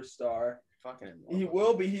superstar. Fucking. He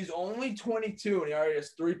will be. He's only 22, and he already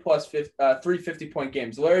has 3 50-point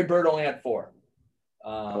games. Larry Bird only had 4.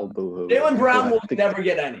 Oh, boo-hoo. Jaylen Brown will never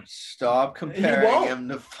get any. Stop comparing won't. him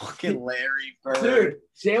to fucking Larry Bird. Dude,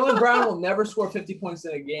 Jaylen Brown will never score 50 points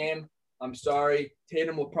in a game. I'm sorry.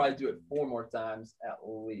 Tatum will probably do it 4 more times at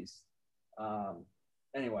least.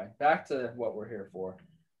 Anyway, back to what we're here for.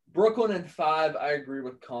 Brooklyn in 5, I agree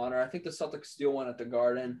with Connor. I think the Celtics steal one at the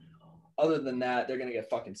Garden. Other than that, they're going to get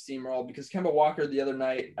fucking steamrolled because Kemba Walker the other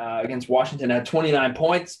night against Washington had 29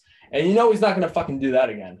 points. And you know he's not going to fucking do that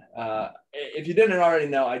again. If you didn't already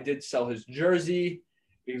know, I did sell his jersey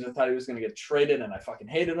because I thought he was going to get traded and I fucking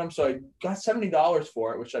hated him. So I got $70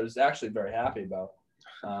 for it, which I was actually very happy about.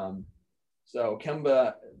 So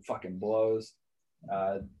Kemba fucking blows.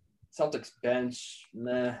 Celtics bench,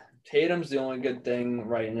 meh. Tatum's the only good thing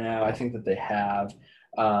right now I think that they have.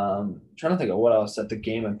 Trying to think of what else that the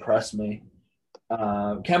game impressed me.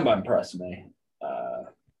 Kemba impressed me. I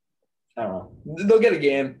don't know. They'll get a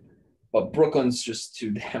game, but Brooklyn's just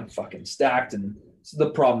too damn fucking stacked, and it's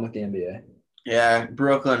the problem with the NBA. Yeah,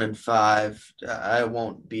 Brooklyn in 5. I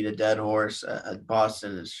won't beat a dead horse.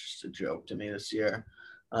 Boston is just a joke to me this year.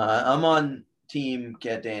 I'm on team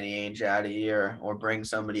get Danny Ainge out of here or bring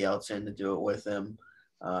somebody else in to do it with him.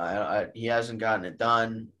 He hasn't gotten it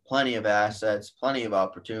done. Plenty of assets, plenty of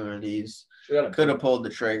opportunities. Could have pulled the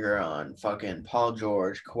trigger on fucking Paul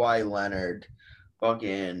George, Kawhi Leonard,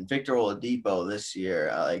 fucking Victor Oladipo this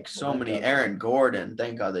year. Like so many, Aaron Gordon.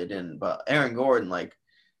 Thank God they didn't. But Aaron Gordon, like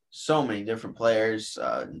so many different players.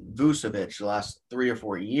 Vucevic, the last 3 or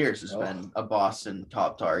 4 years has been a Boston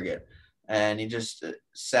top target. And he just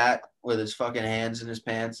sat with his fucking hands in his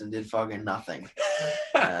pants and did fucking nothing.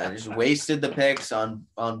 Just wasted the picks on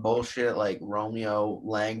bullshit like Romeo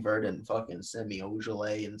Langford and fucking Semi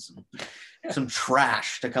Ojeleye and some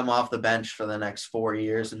trash to come off the bench for the next 4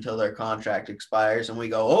 years until their contract expires. And we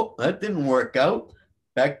go, oh, that didn't work out.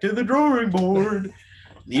 Back to the drawing board.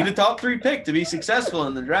 Need a top 3 pick to be successful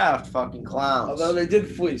in the draft. Fucking clowns. Although they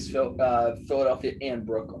did fleece Philadelphia and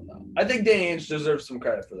Brooklyn, though. I think Danny Ainge deserves some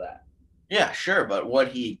credit for that. Yeah, sure, but what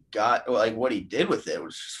he got, like what he did with it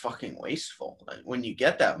was just fucking wasteful. Like, when you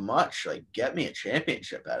get that much, like get me a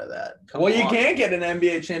championship out of that. Come Well, you on. can't get an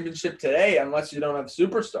NBA championship today unless you don't have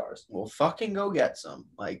superstars. Well, fucking go get some.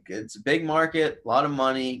 Like it's a big market, a lot of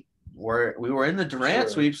money. We were in the Durant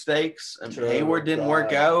True. sweepstakes, and True. Hayward didn't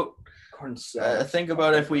work God. out. Think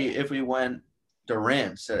about if we went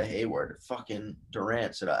Durant instead of Hayward, fucking Durant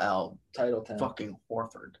instead of Al, Title 10. fucking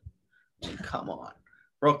Horford. Come on.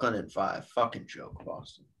 Brooklyn in 5. Fucking joke,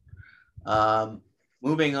 Boston.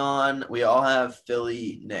 Moving on, we all have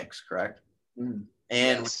Philly, Knicks, correct? Mhm.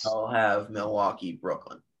 And Yes. we all have Milwaukee,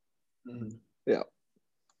 Brooklyn. Mhm. I'm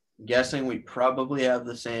guessing we probably have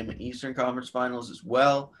the same Eastern Conference Finals as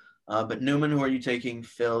well. But Newman, who are you taking?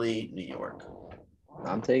 Philly, New York.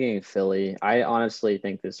 I'm taking Philly. I honestly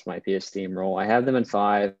think this might be a steamroll. I have them in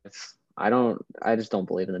 5. I just don't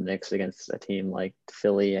believe in the Knicks against a team like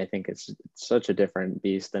Philly. I think it's such a different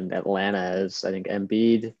beast than Atlanta is. I think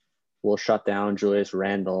Embiid will shut down Julius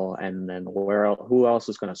Randle, and then who else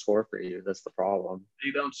is going to score for you? That's the problem.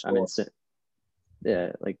 They don't I mean,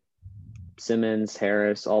 score. like Simmons,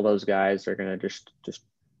 Harris, all those guys are going to just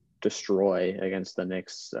destroy against the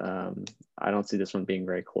Knicks. I don't see this one being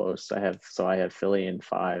very close. I have Philly in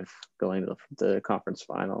 5 going to the conference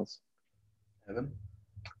finals. Evan?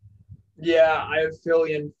 Yeah, I have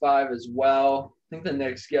Philly in 5 as well. I think the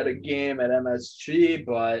Knicks get a game at MSG,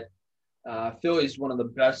 but Philly's one of the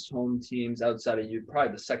best home teams outside of you,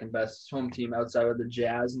 probably the second best home team outside of the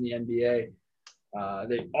Jazz in the NBA.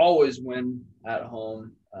 They always win at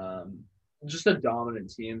home. Just a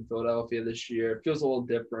dominant team, Philadelphia this year. It feels a little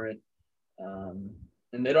different.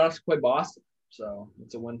 And they don't have to play Boston, so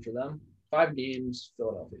it's a win for them. 5 games,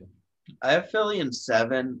 Philadelphia. I have Philly in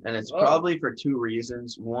 7, and it's probably for 2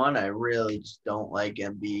 reasons. One, I really just don't like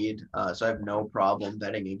Embiid, so I have no problem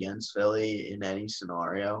betting against Philly in any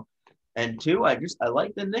scenario. And 2, I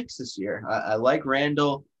like the Knicks this year. I like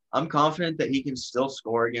Randall. I'm confident that he can still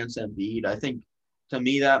score against Embiid. I think, to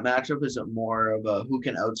me, that matchup is more of a who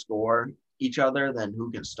can outscore each other than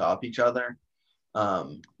who can stop each other.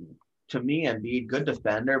 To me, Embiid, good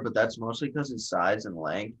defender, but that's mostly because his size and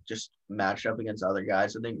length just matched up against other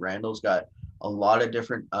guys. I think Randall's got a lot of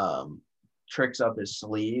different tricks up his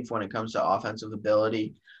sleeve when it comes to offensive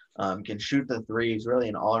ability. Can shoot the three. He's really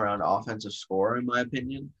an all-around offensive scorer, in my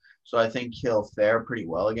opinion. So I think he'll fare pretty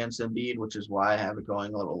well against Embiid, which is why I have it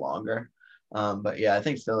going a little longer. But yeah, I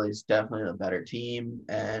think Philly's definitely a better team,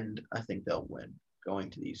 and I think they'll win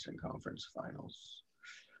going to the Eastern Conference Finals.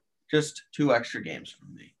 Just 2 extra games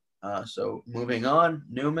from me. So moving on,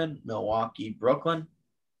 Newman, Milwaukee, Brooklyn.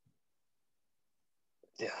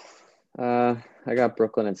 Yeah. I got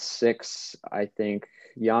Brooklyn at 6. I think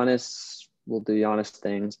Giannis will do Giannis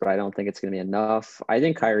things, but I don't think it's going to be enough. I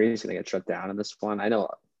think Kyrie's going to get shut down in this one. I know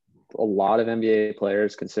a lot of NBA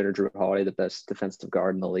players consider Drew Holiday the best defensive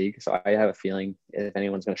guard in the league. So I have a feeling if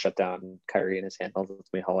anyone's going to shut down Kyrie and his handles, it's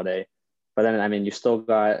going to be Holiday. But then, I mean, you still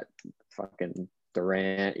got fucking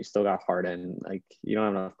Durant. You still got Harden. Like, you don't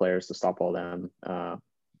have enough players to stop all them.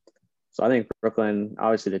 So I think Brooklyn,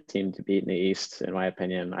 obviously the team to beat in the East, in my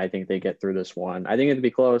opinion. I think they get through this one. I think it'd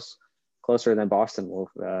be closer than Boston will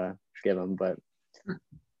give them, but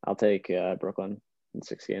I'll take Brooklyn in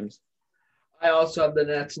 6 games. I also have the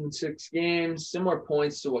Nets in 6 games. Similar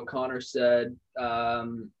points to what Connor said.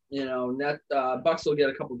 Bucks will get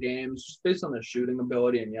a couple games just based on their shooting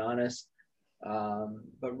ability and Giannis.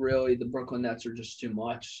 But really, the Brooklyn Nets are just too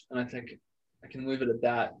much. And I think I can leave it at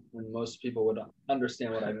that, and most people would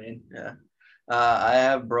understand what I mean. Yeah. I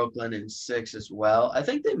have Brooklyn in 6 as well. I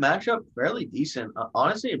think they match up fairly decent.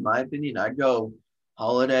 Honestly, in my opinion, I'd go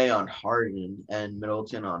Holiday on Harden and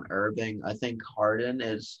Middleton on Irving. I think Harden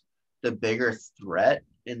is the bigger threat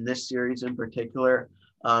in this series in particular.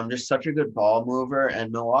 Just such a good ball mover.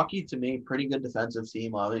 And Milwaukee, to me, pretty good defensive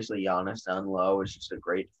team. Obviously, Giannis down low is just a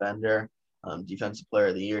great defender. Defensive player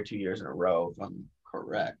of the year 2 years in a row, if I'm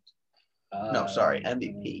correct.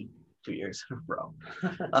 MVP 2 years in a row.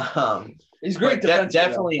 He's great.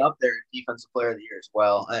 Definitely up there, defensive player of the year as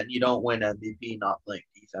well. And you don't win MVP not playing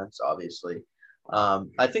defense, obviously.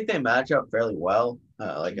 I think they match up fairly well,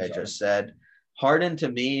 like I just said. Harden, to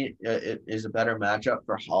me, it is a better matchup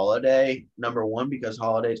for Holiday. Number one, because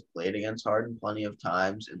Holiday's played against Harden plenty of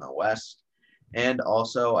times in the West. And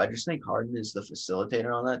also, I just think Harden is the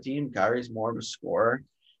facilitator on that team. Kyrie's more of a scorer.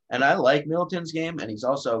 And I like Middleton's game, and he's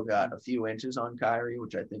also got a few inches on Kyrie,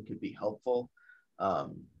 which I think could be helpful. I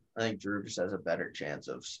think Drew just has a better chance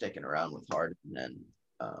of sticking around with Harden than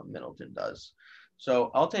Middleton does.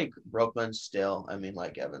 So I'll take Brooklyn still. I mean,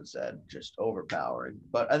 like Evan said, just overpowering.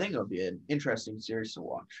 But I think it'll be an interesting series to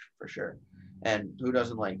watch for sure. And who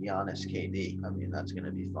doesn't like Giannis KD? I mean, that's going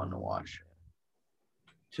to be fun to watch.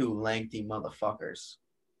 2 lengthy motherfuckers.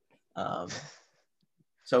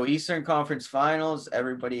 So Eastern Conference Finals,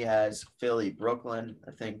 everybody has Philly, Brooklyn.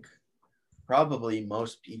 I think probably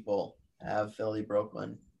most people have Philly,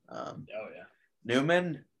 Brooklyn.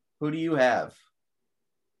 Newman, who do you have?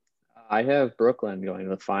 I have Brooklyn going to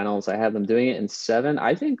the finals. I have them doing it in 7.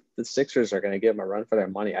 I think the Sixers are going to give them a run for their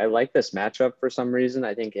money. I like this matchup for some reason.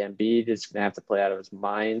 I think Embiid is going to have to play out of his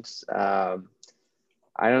mind.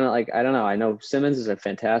 I don't know. I know Simmons is a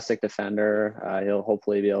fantastic defender. He'll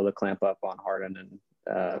hopefully be able to clamp up on Harden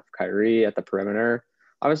and Kyrie at the perimeter.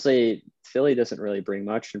 Obviously, Philly doesn't really bring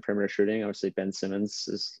much in perimeter shooting. Obviously, Ben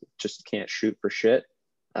Simmons just can't shoot for shit.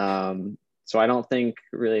 So I don't think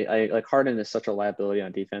really Harden is such a liability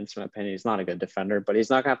on defense. In my opinion, he's not a good defender, but he's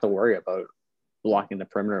not gonna have to worry about blocking the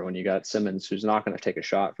perimeter when you got Simmons, who's not going to take a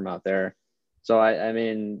shot from out there. So I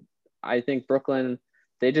mean, I think Brooklyn,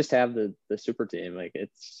 they just have the super team. I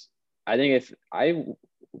think if I'm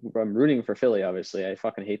rooting for Philly, obviously I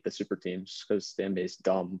fucking hate the super teams because the NBA is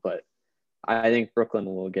dumb, but I think Brooklyn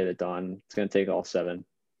will get it done. It's going to take all 7.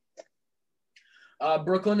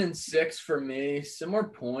 Brooklyn in 6 for me. Similar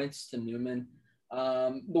points to Newman.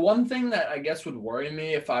 The one thing that I guess would worry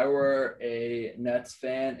me if I were a Nets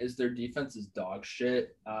fan is their defense is dog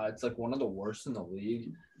shit. It's like one of the worst in the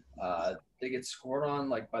league. They get scored on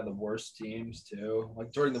by the worst teams too.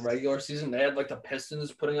 Like during the regular season, they had the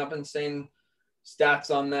Pistons putting up insane stats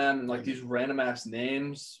on them, and these random ass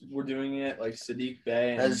names were doing it, like Sadiq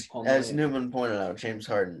Bey. And as Newman pointed out, James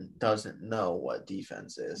Harden doesn't know what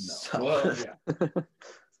defense is. No. So. Well, yeah.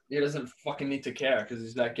 He doesn't fucking need to care because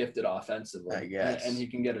he's that gifted offensively. I guess. And he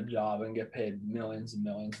can get a job and get paid millions and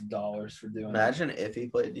millions of dollars for doing it. Imagine if he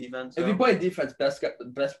played defense. If he played defense, best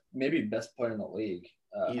player in the league.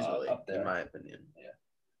 Easily, up there. In my opinion. Yeah.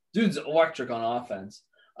 Dude's electric on offense.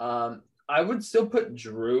 I would still put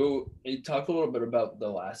Drew. You talked a little bit about the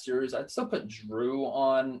last series. I'd still put Drew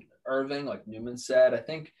on Irving, like Newman said.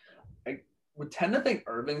 I would tend to think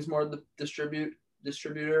Irving's more of the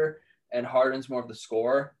distributor and Harden's more of the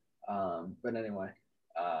scorer. But anyway,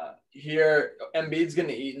 Here, Embiid's going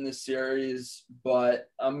to eat in this series, but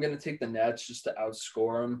I'm going to take the Nets just to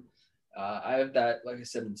outscore them. I have that, like I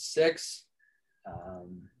said, in 6.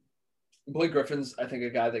 Blake Griffin's, I think, a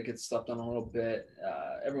guy that gets slept on a little bit.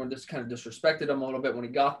 Everyone just kind of disrespected him a little bit when he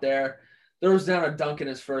got there. There was down a dunk in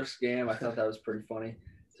his first game. I thought that was pretty funny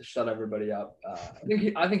to shut everybody up.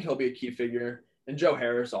 I think he'll be a key figure. And Joe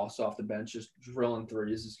Harris also off the bench, just drilling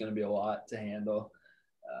threes is going to be a lot to handle.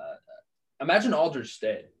 Imagine Aldridge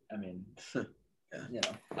stayed. I mean,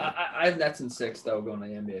 I have Nets in 6, though, going to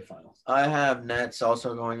the NBA Finals. I have Nets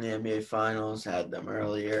also going to the NBA Finals. Had them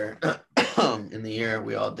earlier in the year.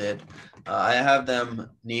 We all did. I have them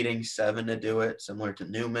needing 7 to do it, similar to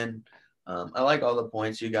Newman. I like all the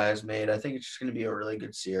points you guys made. I think it's just going to be a really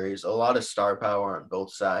good series. A lot of star power on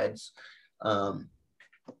both sides.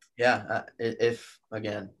 If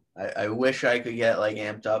again, I wish I could get like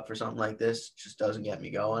amped up for something like this. It just doesn't get me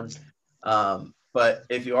going. But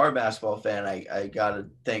if you are a basketball fan, I got to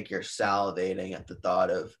think you're salivating at the thought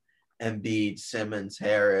of Embiid, Simmons,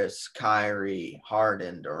 Harris, Kyrie,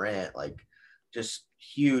 Harden, Durant, like just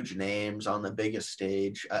huge names on the biggest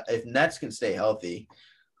stage. If Nets can stay healthy,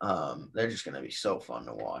 they're just going to be so fun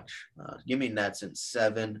to watch. Give me Nets in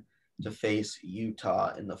 7 to face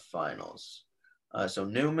Utah in the finals. So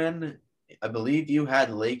Newman, I believe you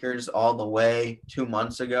had Lakers all the way 2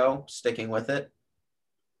 months ago, sticking with it.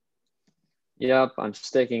 Yep, I'm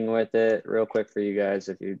sticking with it. Real quick for you guys,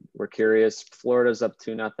 if you were curious, Florida's up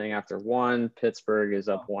 2-0 after 1. Pittsburgh is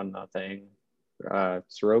up 1-0.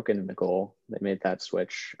 Sorokin in the goal. They made that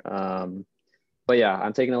switch. But yeah,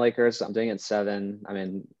 I'm taking the Lakers. I'm doing it 7. I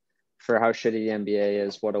mean, for how shitty the NBA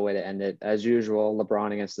is, what a way to end it. As usual,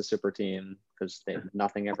 LeBron against the super team, because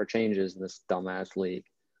nothing ever changes in this dumbass league.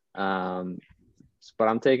 But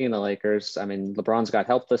I'm taking the Lakers. I mean, LeBron's got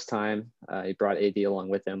help this time. He brought AD along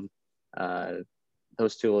with him.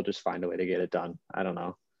 Those two will just find a way to get it done. I don't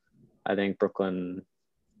know. I think Brooklyn,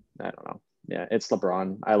 I don't know. Yeah, it's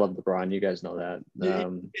LeBron. I love LeBron. You guys know that.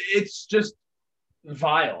 It's just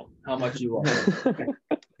vile how much you love him.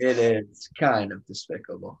 It is kind of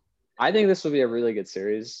despicable. I think this will be a really good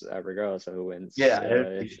series, regardless of who wins. Yeah,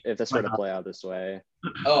 if this were to play out this way.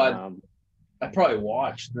 I probably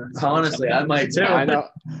watched. Honestly, I might too. I know.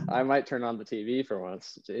 I might turn on the TV for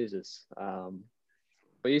once. Jesus.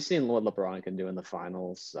 But you've seen what LeBron can do in the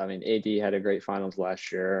finals. I mean, AD had a great finals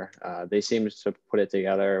last year. They seemed to put it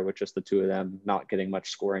together with just the two of them, not getting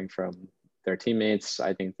much scoring from their teammates.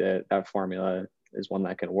 I think that formula is one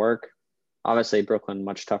that can work. Obviously, Brooklyn,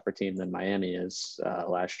 much tougher team than Miami is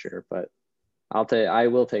last year, but I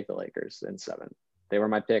will take the Lakers in 7. They were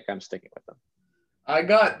my pick. I'm sticking with them. I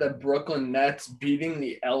got the Brooklyn Nets beating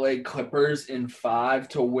the LA Clippers in 5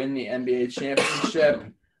 to win the NBA championship.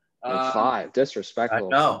 In 5,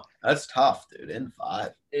 disrespectful. I know. That's tough, dude. In 5.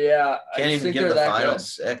 Yeah. Can't even give the final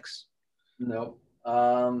 6. Nope.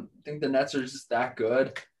 I think the Nets are just that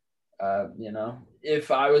good.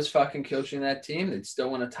 If I was fucking coaching that team, they'd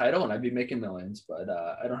still win a title and I'd be making millions, but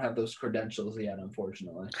I don't have those credentials yet,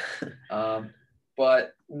 unfortunately.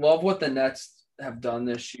 But love what the Nets have done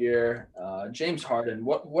this year. James Harden,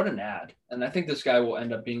 what an ad. And I think this guy will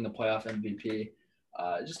end up being the playoff MVP.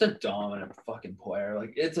 Just a dominant fucking player.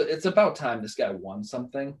 Like it's about time this guy won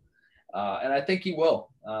something. And I think he will.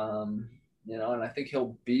 And I think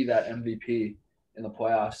he'll be that MVP in the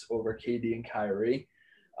playoffs over KD and Kyrie.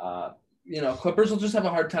 Clippers will just have a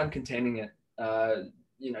hard time containing it.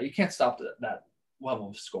 You can't stop that level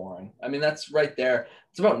of scoring. I mean, that's right there.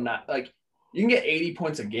 It's about not like you can get 80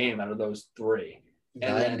 points a game out of those 3.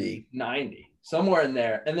 And 90, somewhere in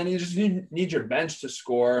there. And then you just need your bench to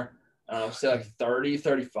score, say like 30,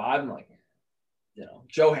 35. And like,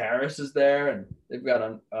 Joe Harris is there and they've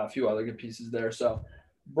got a few other good pieces there. So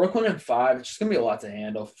Brooklyn in 5, it's just going to be a lot to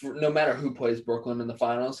handle no matter who plays Brooklyn in the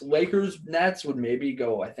finals. Lakers, Nets would maybe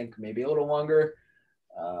go, I think, maybe a little longer.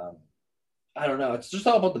 I don't know. It's just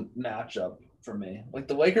all about the matchup for me. Like,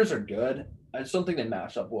 the Lakers are good. I just don't think they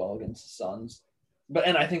match up well against the Suns.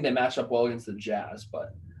 And I think they match up well against the Jazz.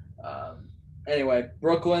 But anyway,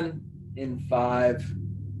 Brooklyn in 5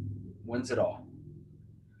 wins it all.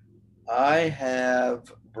 I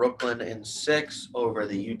have Brooklyn in 6 over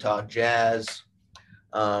the Utah Jazz.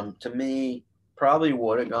 To me, probably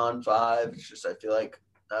would have gone 5. It's just I feel like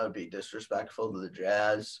that would be disrespectful to the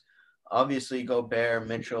Jazz. Obviously, Gobert,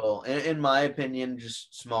 Mitchell, in my opinion,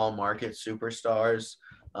 just small market superstars.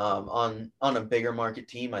 On a bigger market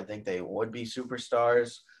team, I think they would be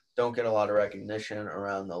superstars. Don't get a lot of recognition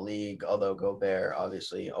around the league, although Gobert,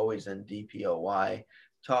 obviously, always in DPOY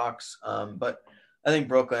talks. But I think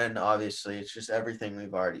Brooklyn, obviously, it's just everything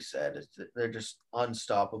we've already said. They're just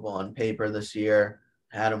unstoppable on paper this year.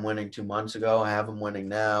 Had him winning 2 months ago. I have him winning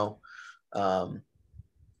now.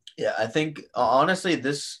 Yeah, I think honestly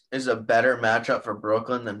this is a better matchup for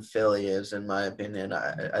Brooklyn than Philly is, in my opinion.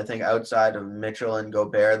 I think outside of Mitchell and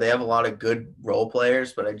Gobert, they have a lot of good role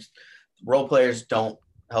players, but role players don't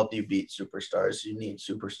help you beat superstars. You need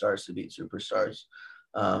superstars to beat superstars.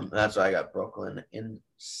 That's why I got Brooklyn in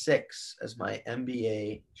 6 as my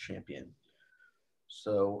NBA champion.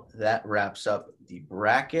 So that wraps up the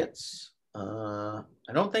brackets. I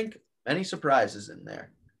don't think any surprises in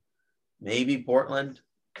there. Maybe Portland.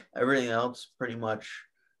 Everything else, pretty much,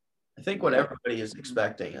 I think what everybody is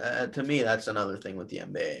expecting. To me, that's another thing with the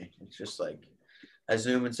NBA. It's just like, as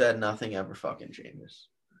Newman said, nothing ever fucking changes.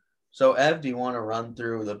 So, Ev, do you want to run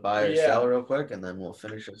through the buy or sell real quick, and then we'll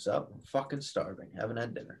finish this up? I'm fucking starving. Haven't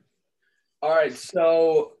had dinner. All right,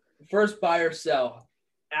 so first buy or sell.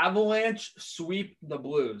 Avalanche sweep the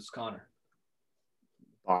Blues, Connor.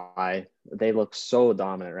 Buy. They look so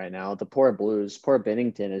dominant right now. The poor Blues, poor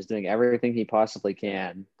Binnington is doing everything he possibly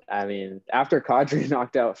can. I mean, after Kadri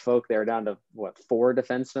knocked out Folk, they were down to, 4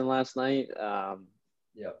 defensemen last night?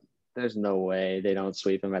 Yep. There's no way they don't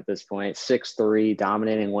sweep him at this point. 6-3,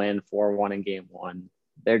 dominating win, 4-1 in game 1.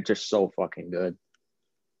 They're just so fucking good.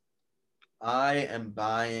 I am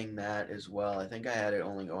buying that as well. I think I had it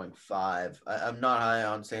only going 5. I'm not high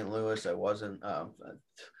on St. Louis. I wasn't.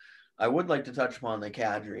 I would like to touch upon the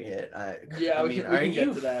Kadri hit. We can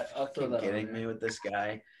get to that. I'll throw that kidding me with this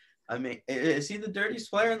guy? I mean, is he the dirtiest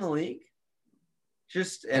player in the league?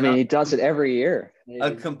 He does it every year.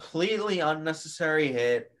 A completely unnecessary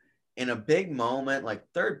hit in a big moment, like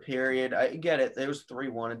third period. I get it. There was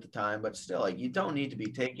 3-1 at the time, but still, like, you don't need to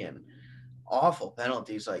be taking awful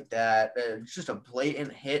penalties like that. It's just a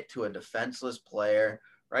blatant hit to a defenseless player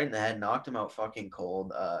right in the head, knocked him out fucking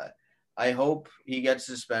cold. I hope he gets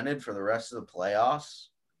suspended for the rest of the playoffs.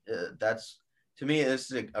 That's, to me,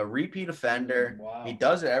 this is a repeat offender. Wow. He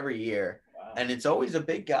does it every year. Wow. And it's always a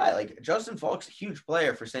big guy. Like, Justin Falk's a huge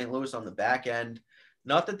player for St. Louis on the back end.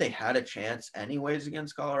 Not that they had a chance anyways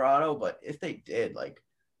against Colorado, but if they did, like,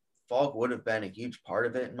 Falk would have been a huge part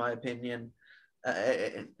of it, in my opinion.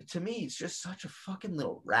 To me, he's just such a fucking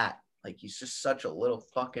little rat. Like, he's just such a little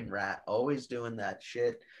fucking rat, always doing that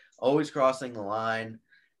shit, always crossing the line.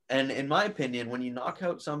 And in my opinion, when you knock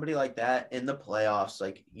out somebody like that in the playoffs,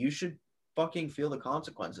 like, you should fucking feel the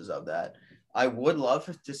consequences of that. I would love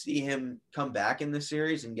to see him come back in this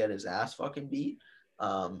series and get his ass fucking beat.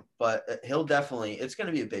 But he'll definitely, it's going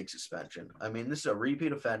to be a big suspension. I mean, this is a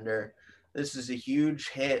repeat offender. This is a huge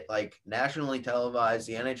hit, like, nationally televised.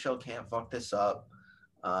 The NHL can't fuck this up.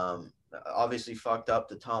 Obviously fucked up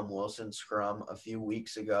the Tom Wilson scrum a few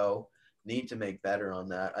weeks ago. Need to make better on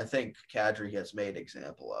that. I think Kadri gets made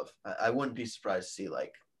example of. I wouldn't be surprised to see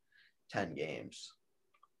like 10 games.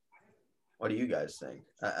 What do you guys think?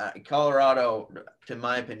 Colorado, to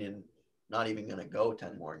my opinion, not even going to go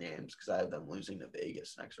 10 more games because I have them losing to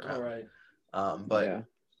Vegas next round. All right. But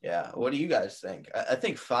yeah, what do you guys think? I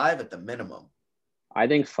think 5 at the minimum. I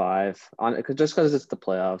think 5 just because it's the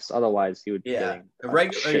playoffs. Otherwise, he would be getting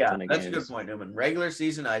that's a good point, Newman. Regular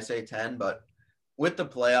season, I say 10, but with the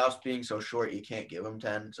playoffs being so short, you can't give him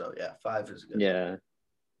 10. So yeah, 5 is good. Yeah,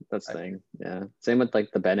 that's the thing. Yeah, same with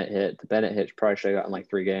like the Bennett hit. The Bennett hit probably should have gotten like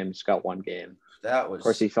 3 games. Got 1 game. That was. Of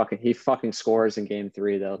course, he fucking scores in game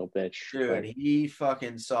 3. That little bitch. Dude, he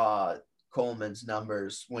fucking saw Coleman's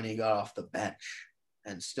numbers when he got off the bench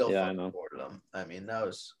and still fucking scored them. I mean, that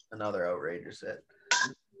was another outrageous hit.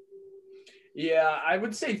 Yeah, I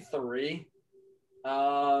would say 3.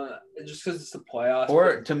 Just because it's the playoffs.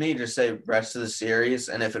 Or to me, just say rest of the series,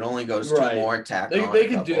 and if it only goes 2 more, tack on. They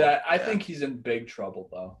can do that. I think he's in big trouble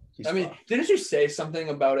though. Didn't you say something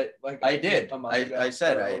about it? Like I did. I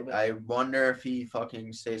said I wonder if he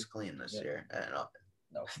fucking stays clean this year. And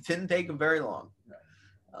no, it didn't take him very long.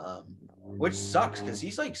 Which sucks because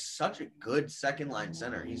he's like such a good second line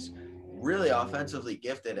center. He's really offensively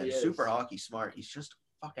gifted and super hockey smart. He's just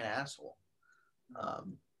a fucking asshole.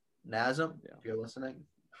 Nazem, if you're listening,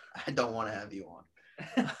 I don't want to have you on.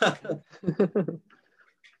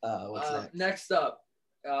 What's next up?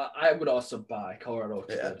 I would also buy Colorado.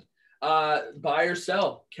 Buy or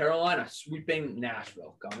sell Carolina sweeping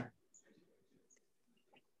Nashville. Connor.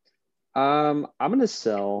 I'm gonna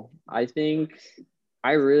sell.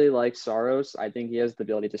 I really like Saros. I think he has the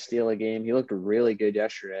ability to steal a game. He looked really good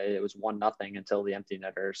yesterday. It was 1-0 until the empty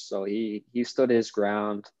netters. So he stood his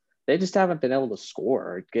ground. They just haven't been able to score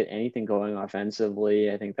or get anything going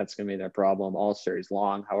offensively. I think that's going to be their problem all series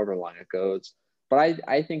long, however long it goes. But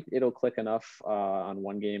I think it'll click enough on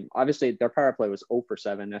one game. Obviously, their power play was 0 for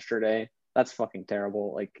 7 yesterday. That's fucking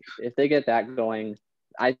terrible. Like, if they get that going,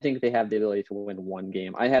 I think they have the ability to win one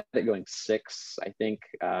game. I had it going 6. I think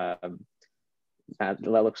that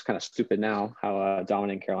looks kind of stupid now how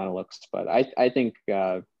dominant Carolina looks, but I think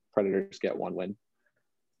Predators get one win.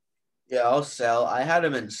 Yeah, I'll sell. I had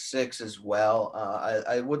him in 6 as well.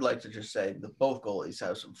 I would like to just say that both goalies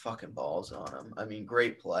have some fucking balls on them. I mean,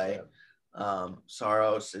 great play.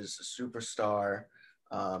 Saros is a superstar.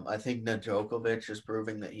 I think Nedeljkovic is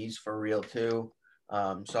proving that he's for real too.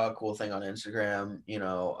 Saw a cool thing on Instagram,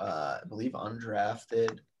 I believe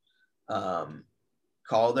undrafted.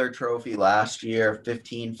 Calder Trophy last year,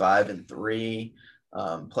 15-5-3.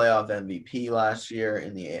 Playoff MVP last year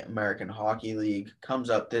in the American Hockey League. Comes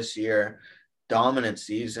up this year, dominant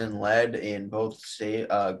season, led in both save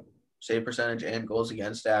percentage and goals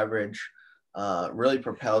against average. Really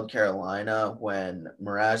propelled Carolina when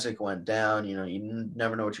Mrazek went down. You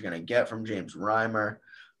never know what you're going to get from James Reimer.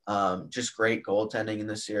 Just great goaltending in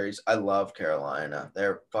the series. I love Carolina.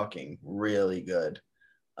 They're fucking really good.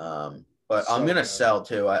 But I'm going to sell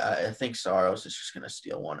too. I think Saros is just going to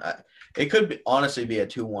steal one. It could honestly be a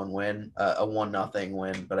 2-1 win, a 1-0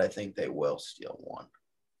 win, but I think they will steal one.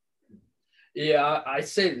 Yeah, I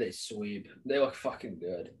say they sweep. They look fucking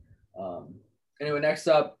good. Anyway, next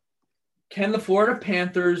up, can the Florida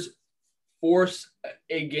Panthers force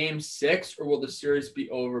a game 6, or will the series be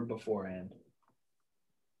over beforehand?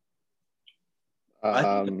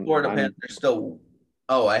 I think the Florida Panthers still –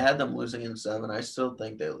 I had them losing in 7. I still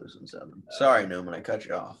think they lose in 7. Sorry, Newman, I cut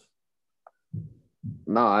you off.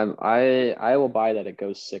 No, I will buy that it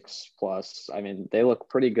goes 6+. I mean, they look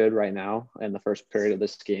pretty good right now in the first period of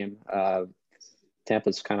this game.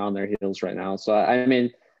 Tampa's kind of on their heels right now. So, I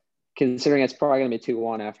mean, considering it's probably going to be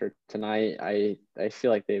 2-1 after tonight, I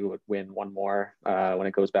feel like they would win one more when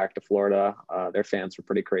it goes back to Florida. Their fans were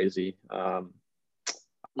pretty crazy.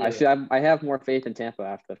 I have more faith in Tampa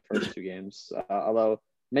after the first 2 games, although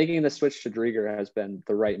making the switch to Drieger has been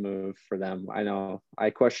the right move for them. I know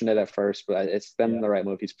I questioned it at first, but it's been the right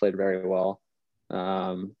move. He's played very well.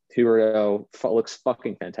 Huberdeau looks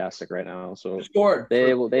fucking fantastic right now. So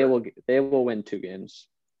they will win 2 games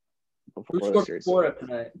before the series.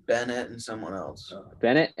 Bennett and someone else.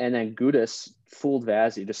 Bennett, and then Gudas fooled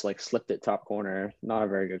Vazzy, just like slipped it top corner. Not a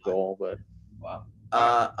very good goal, but wow.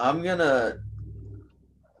 I'm gonna.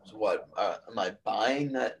 Am I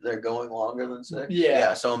buying that they're going longer than 6?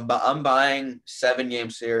 Yeah. So I'm buying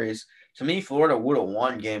 7-game series. To me, Florida would have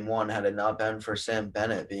won game 1 had it not been for Sam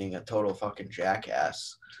Bennett being a total fucking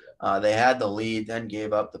jackass. They had the lead, then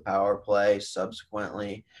gave up the power play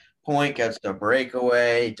subsequently. Point gets the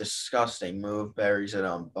breakaway. Disgusting move. Buries it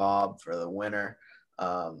on Bob for the winner.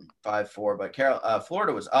 5-4. But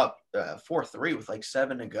Florida was up 4-3 with like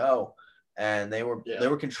 7 to go. And they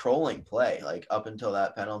were controlling play, like up until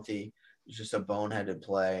that penalty. It was just a boneheaded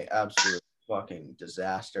play. Absolute fucking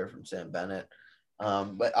disaster from Sam Bennett.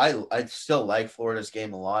 But I still like Florida's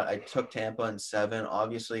game a lot. I took Tampa in 7.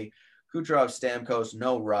 Obviously, Kucherov, Stamkos,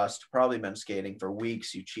 no rust. Probably been skating for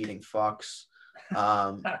weeks, you cheating fucks.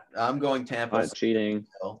 I'm going Tampa. Not cheating.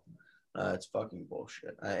 It's fucking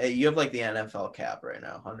bullshit. You have like the NFL cap right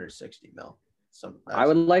now, 160 mil. I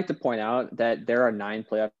would like to point out that there are 9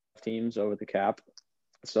 playoff teams over the cap.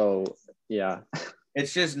 So, yeah.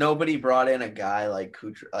 It's just nobody brought in a guy like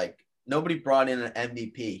Kucherov. Like, nobody brought in an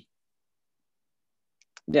MVP.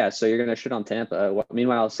 Yeah, so you're going to shit on Tampa.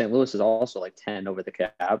 Meanwhile, St. Louis is also like 10 over the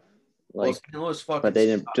cap. Like, St. Louis fucking but they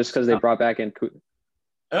didn't – just because they brought back in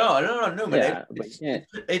No. Yeah,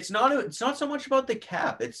 it's not so much about the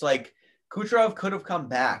cap. It's like Kucherov could have come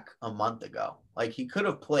back a month ago. Like, he could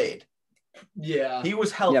have played. Yeah. He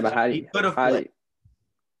was healthy. Yeah, but he could have played.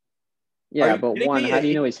 Yeah, but one, how do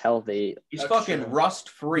you know he's healthy? He's fucking rust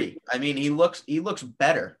free. I mean, he looks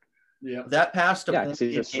better. Yeah. That pass to in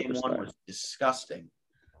game 1 was disgusting.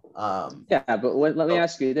 Yeah, but let me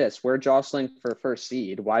ask you this: we're jostling for first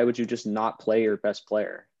seed. Why would you just not play your best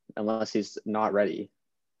player unless he's not ready?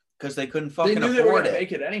 Because they couldn't fucking afford it. They knew they were gonna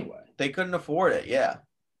make it anyway. They couldn't afford it. Yeah.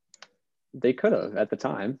 They could have at the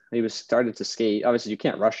time. He was started to skate. Obviously, you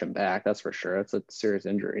can't rush him back. That's for sure. It's a serious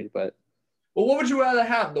injury, but. Well, what would you rather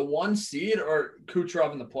have, the 1 seed or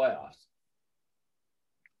Kucherov in the playoffs?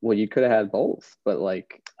 Well, you could have had both, but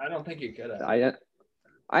like I don't think you could have.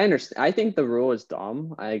 I understand. I think the rule is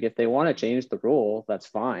dumb. Like, if they want to change the rule, that's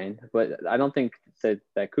fine. But I don't think that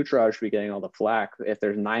Kucherov should be getting all the flack if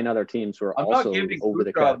there's 9 other teams who are also over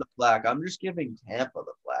the cap. The flack. I'm just giving Tampa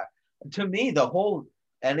the flack. To me, the whole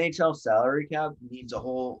NHL salary cap needs a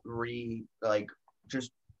whole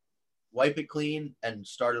just wipe it clean and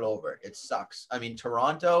start it over. It sucks. I mean,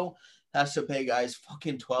 Toronto has to pay guys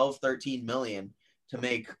fucking 12, 13 million to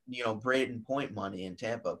make, Braden Point money in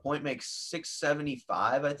Tampa. Point makes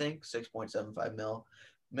 675, I think, 6.75 mil.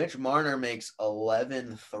 Mitch Marner makes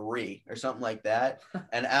 11.3 or something like that.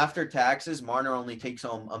 And after taxes, Marner only takes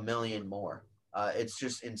home $1 million more. It's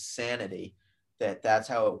just insanity that's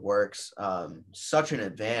how it works. Such an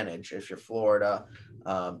advantage if you're Florida,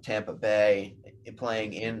 Tampa Bay,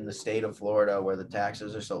 playing in the state of Florida where the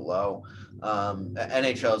taxes are so low.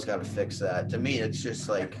 NHL's got to fix that. To me, it's just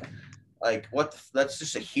that's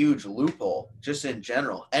just a huge loophole just in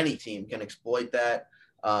general. Any team can exploit that.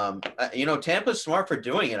 Tampa's smart for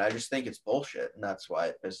doing it. I just think it's bullshit, and that's why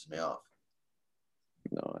it pisses me off.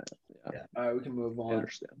 No, Yeah. All right, we can move I on.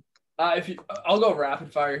 understand. I'll go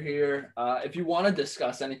rapid fire here. If you want to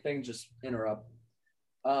discuss anything, just interrupt.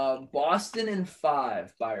 Boston in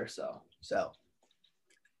 5, buy or sell? Sell.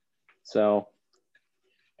 So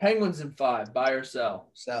Penguins in 5, buy or sell?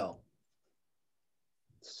 Sell.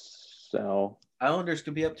 Islanders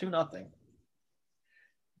could be up 2-0.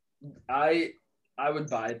 I would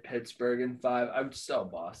buy Pittsburgh in 5. I would sell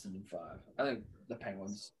Boston in 5. I think the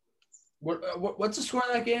Penguins. What's the score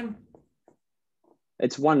in that game?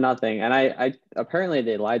 it's 1-0, and I apparently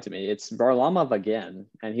they lied to me. It's Varlamov again,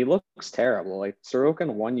 and he looks terrible. Like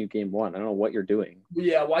Sorokin won you game 1. I don't know what you're doing.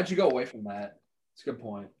 Yeah, why'd you go away from that? It's a good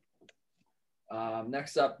point.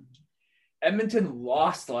 Next up, Edmonton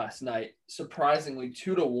lost last night, surprisingly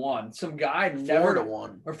 2-1. Some guy never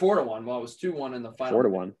 4-1 or 4-1. Well, it was 2-1 in the final.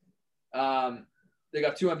 4-1. They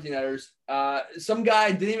got 2 empty netters. Some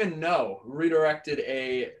guy didn't even know redirected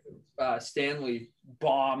a Stanley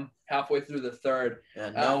bomb halfway through the third.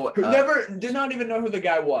 Yeah, Did not even know who the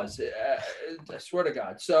guy was. I swear to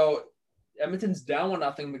God. So Edmonton's down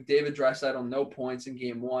 1-0. McDavid, Draisaitl, no points in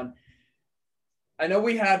game 1. I know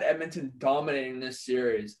we had Edmonton dominating this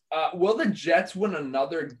series. Will the Jets win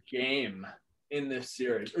another game in this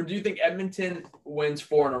series? Or do you think Edmonton wins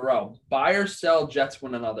 4 in a row? Buy or sell, Jets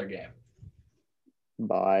win another game?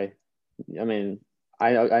 Buy. I mean,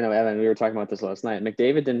 I know, Evan, we were talking about this last night.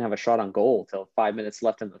 McDavid didn't have a shot on goal till 5 minutes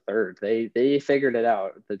left in the third. They figured it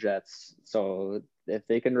out, the Jets. So if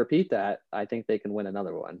they can repeat that, I think they can win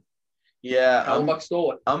another one. Yeah, Hellebuyck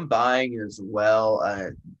stole it. I'm buying as well.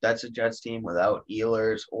 That's a Jets team without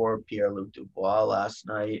Ehlers or Pierre-Luc Dubois last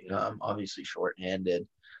night. Obviously shorthanded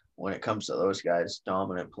when it comes to those guys,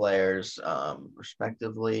 dominant players,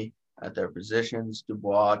 respectively at their positions.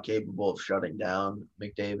 Dubois capable of shutting down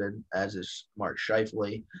McDavid, as is Mark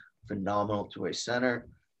Scheifele, phenomenal two-way center.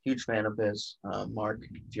 Huge fan of his. Mark,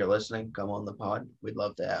 if you're listening, come on the pod. We'd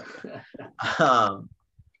love to have you.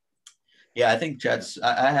 Yeah, I think Jets.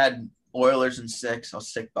 I had Oilers in 6. I'll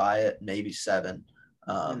stick by it. Maybe 7.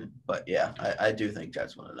 But yeah, I do think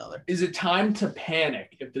Jets win another. Is it time to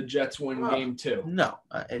panic if the Jets win game 2? No,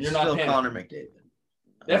 it's You're not still panicking. Connor McDavid.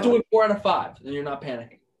 They have to win 4 out of 5, and you're not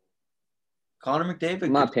panicking. Connor McDavid.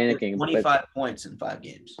 I'm not could score panicking, 25 points in 5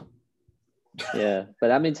 games. Yeah, but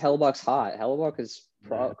that means Hellebuck's hot. Hellebuck is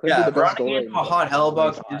could be Yeah, the best running goalie. into a hot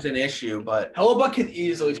Hellebuck is an issue, but Hellebuyck can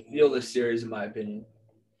easily steal this series, in my opinion.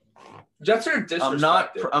 Jets are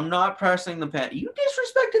disrespected. I'm not pressing the pen. You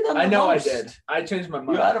disrespected them. I know most. I did. I changed my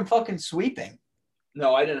mind. You had them fucking sweeping.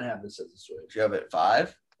 No, I didn't have this as a switch. Did you have it at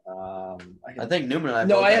 5? I I think Newman and I.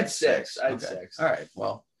 No, both I had 6. I had Okay. 6. All right.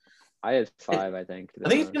 Well, I had 5, I think. I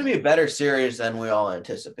think it's going to be a better series than we all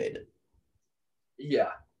anticipated. Yeah,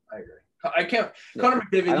 I agree. I can't. Yeah. Connor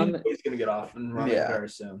McDavid, I you don't- know he's going to get off and run Yeah. very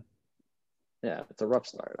soon. Yeah, it's a rough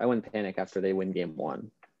start. I wouldn't panic after they win game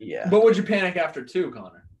 1. Yeah. But would you panic after 2,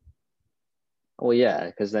 Connor? Well, yeah,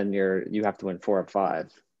 because then you have to win 4 of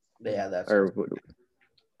 5. Yeah, that's Or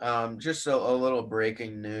just a little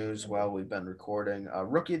breaking news while we've been recording.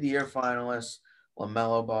 Rookie of the Year finalists: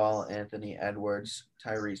 LaMelo Ball, Anthony Edwards,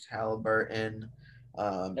 Tyrese Halliburton.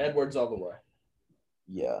 Edwards all the way.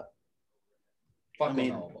 Yeah, Fuck I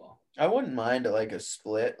mean- LaMelo Ball. I wouldn't mind like a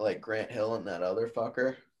split, like Grant Hill and that other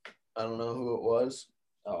fucker. I don't know who it was.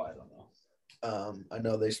 Oh, I don't know. I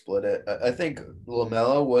know they split it. I think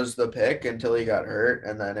LaMelo was the pick until he got hurt,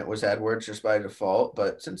 and then it was Edwards just by default.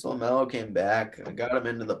 But since LaMelo came back, I got him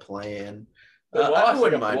into the play-in. They I lost, they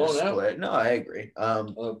wouldn't got mind a blown out. split. No, I agree.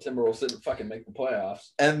 Timberwolves didn't fucking make the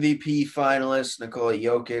playoffs. MVP finalists: Nikola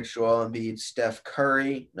Jokic, Joel Embiid, Steph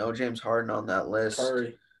Curry. No James Harden on that list.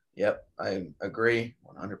 Curry. Yep, I agree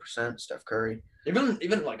 100%. Steph Curry.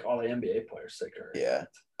 Even like all the NBA players say Curry. Yeah.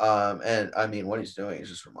 And I mean, what he's doing is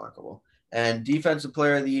just remarkable. And Defensive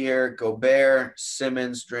Player of the Year: Gobert,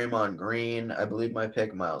 Simmons, Draymond Green. I believe my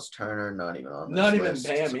pick, Miles Turner, not even on this Not even list.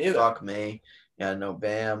 Bam So either. Fuck me. Yeah, no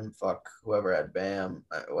Bam. Fuck whoever had Bam.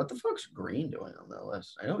 What the fuck's Green doing on that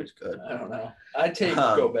list? I know he's good. I don't know. I'd take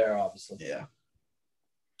Um, Gobert, obviously. Yeah.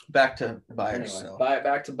 back to buy or Anyway, sell.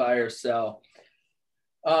 back to buy or sell.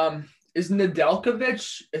 Is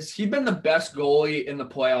Nedeljkovic, has he been the best goalie in the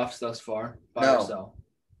playoffs thus far? Buy or No. sell?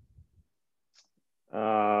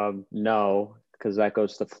 No, because that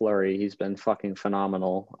goes to Fleury. He's been fucking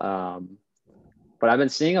phenomenal. But I've been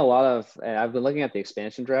seeing a lot of, and I've been looking at the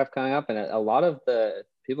expansion draft coming up, and a lot of the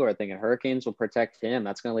people are thinking Hurricanes will protect him.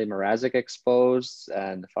 That's going to leave Mrazek exposed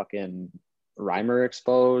and fucking Reimer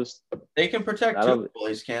exposed. They can protect two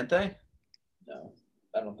goalies, can't they? No,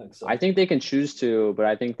 I don't think so. I think they can choose to, but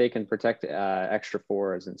I think they can protect extra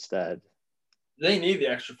forwards instead. They need the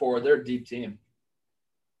extra forward. They're a deep team.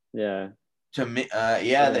 Yeah. To me,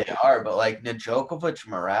 yeah, they are. But like Nedeljkovic,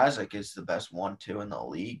 Mrazek is the best 1-2 in the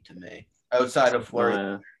league to me, outside of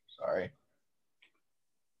Fleury. Sorry.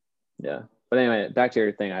 Yeah, but anyway, back to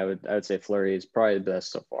your thing. I would say Fleury is probably the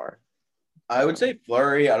best so far. I would say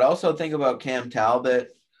Fleury. I'd also think about Cam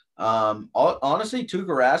Talbot. Honestly, Tuukka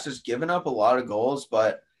Rask has given up a lot of goals,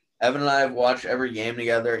 but Evan and I have watched every game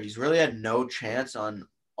together. He's really had no chance on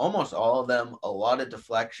almost all of them. A lot of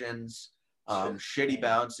deflections, shitty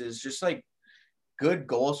bounces, just like good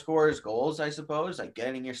goal scorers goals, I suppose, like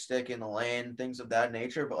getting your stick in the lane, things of that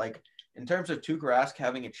nature. But like in terms of Tuukka Rask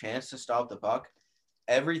having a chance to stop the puck,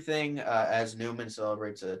 everything as Newman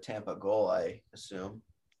celebrates a Tampa goal, I assume.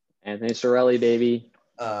 Anthony Cirelli, baby.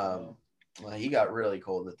 Well, he got really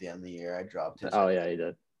cold at the end of the year. I dropped his. Oh yeah, he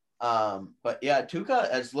did. But yeah,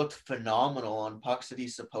 Tuukka has looked phenomenal on pucks that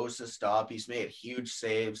he's supposed to stop. He's made huge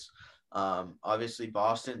saves. Obviously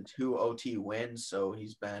Boston 2 OT wins, so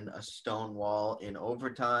he's been a stonewall in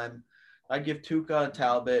overtime. I'd give Tuukka,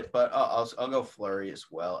 Talbot, but I'll go Fleury as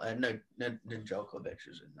well, and Nedeljkovic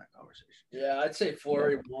is in that conversation. Yeah, I'd say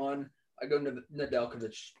Fleury 1. I go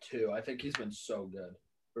Nedeljkovic 2. I think he's been so good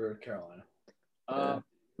for Carolina.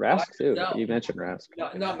 Rask too. No. You mentioned Rask.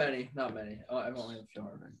 Not many. I've only had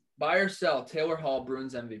 4. Buy or sell? Taylor Hall,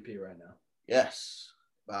 Bruins MVP right now. Yes.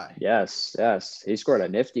 Bye. Yes. He scored a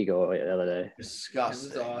nifty goal the other day.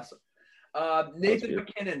 Disgusting. It was awesome. Nathan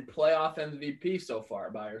McKinnon, playoff MVP so far.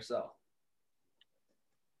 Buy or sell?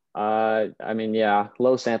 I mean, yeah,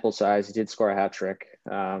 low sample size. He did score a hat trick.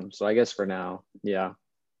 So I guess for now, yeah.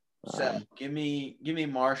 So give me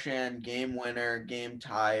Marchand, game winner, game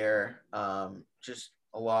tire. Just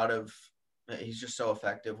a lot of. He's just so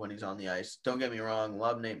effective when he's on the ice. Don't get me wrong.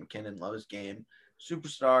 Love Nate McKinnon. Love his game.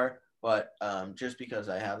 Superstar. But just because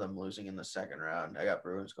I have them losing in the second round, I got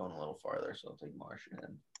Bruins going a little farther, so I'll take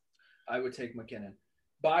Marchand. I would take McKinnon.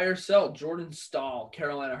 Buy or sell? Jordan Staal,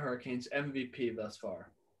 Carolina Hurricanes MVP thus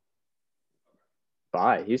far.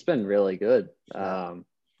 Buy. He's been really good.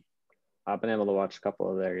 I've been able to watch a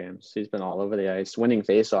couple of their games. He's been all over the ice, winning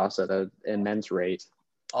faceoffs at an immense rate.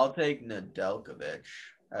 I'll take Nedeljkovic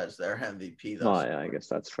as their MVP. Oh, yeah, I guess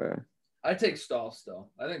that's fair. I take Staal still.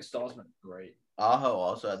 I think Stahl's been great. Aho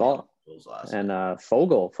also had the goals last and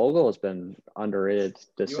Fogle has been underrated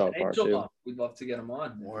this so far too. We'd love to get him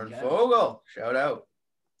on. Warren Fogle, shout out.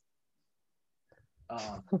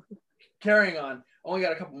 Carrying on, only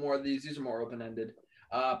got a couple more of these. These are more open-ended.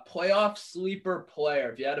 Playoff sleeper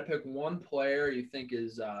player. If you had to pick one player you think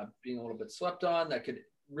is being a little bit slept on that could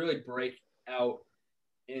really break out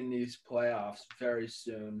in these playoffs very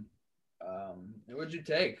soon, who would you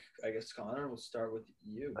take? I guess, Connor, we'll start with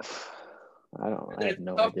you. I have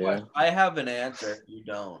no idea. Question. I have an answer. You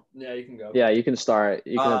don't. Yeah, you can go. Yeah, you can start.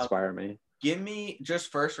 You can inspire me. Give me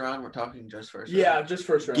just first round. We're talking just first round. Yeah, just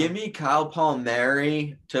first round. Give me Kyle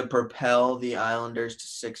Palmieri to propel the Islanders to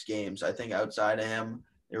 6 games. I think outside of him,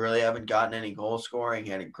 they really haven't gotten any goal scoring.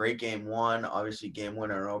 He had a great game 1, obviously game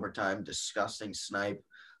winner in overtime, disgusting snipe,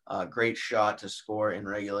 great shot to score in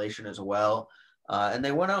regulation as well. And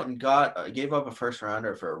they went out and gave up a first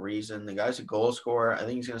rounder for a reason. The guy's a goal scorer. I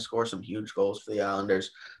think he's going to score some huge goals for the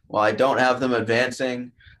Islanders. While I don't have them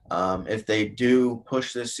advancing, if they do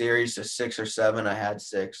push this series to 6 or 7, I had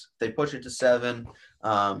 6. If they push it to 7,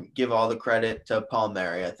 give all the credit to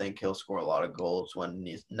Palmieri. I think he'll score a lot of goals when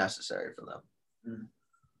necessary for them.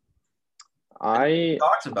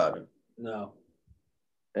 Thoughts about him? No.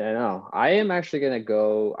 I know. I am actually going to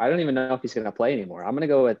go. I don't even know if he's going to play anymore. I'm going to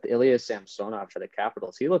go with Ilya Samsonov for the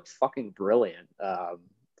Capitals. He looked fucking brilliant.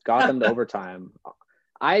 Got them to overtime.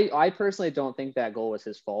 I personally don't think that goal was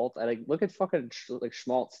his fault. I look at fucking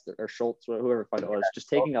Schmaltz or Schultz, whoever fucking it was, just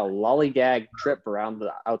taking a lollygag trip around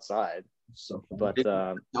the outside. So, but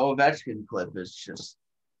the Ovechkin clip is just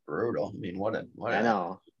brutal. I mean, what I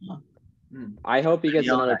know. I hope he gets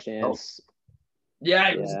another chance.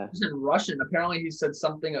 Yeah, he was in Russian. Apparently, he said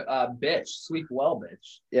something, bitch, sleep well,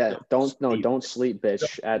 bitch. Yeah, don't sleep,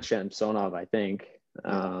 bitch, at Samsonov, I think.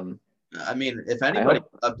 I mean, if anybody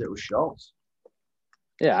slept, it was Schultz.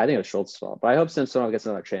 Yeah, I think it was Schultz's fault, but I hope Samsonov gets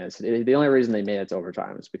another chance. The only reason they made it to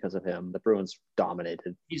overtime is because of him. The Bruins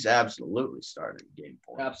dominated. He's absolutely starting game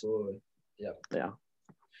 4. Absolutely. Yep. Yeah.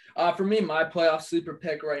 For me, my playoff sleeper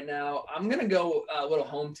pick right now, I'm going to go a little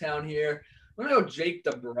hometown here. I'm going to go Jake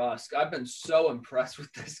DeBrusk. I've been so impressed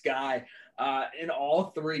with this guy in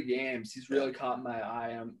all 3 games. He's really caught my eye.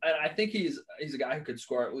 And I think he's a guy who could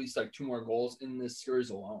score at least like 2 more goals in this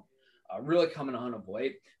series alone. Really coming on of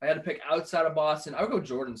late. I had to pick outside of Boston. I would go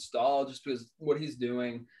Jordan Staal just because what he's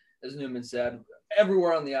doing, as Newman said,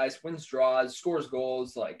 everywhere on the ice, wins draws, scores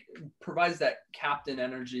goals, like provides that captain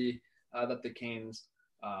energy that the Canes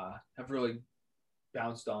have really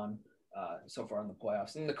bounced on so far in the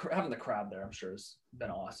playoffs. And having the crowd there, I'm sure, has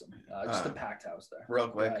been awesome. Just a packed house there. Real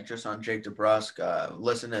quick, just on Jake DeBrusk,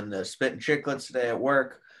 listening to Spit and Chicklets today at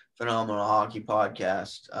work, phenomenal hockey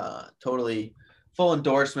podcast. Totally full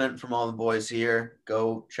endorsement from all the boys here.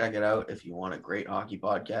 Go check it out if you want a great hockey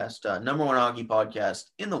podcast. Number 1 hockey podcast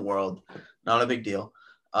in the world. Not a big deal.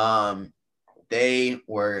 They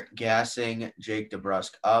were gassing Jake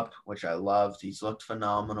DeBrusk up, which I loved. He's looked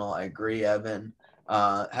phenomenal. I agree, Evan.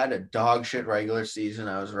 Had a dog shit regular season.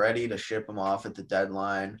 I was ready to ship him off at the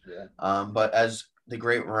deadline. Yeah. But as the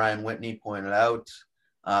great Ryan Whitney pointed out,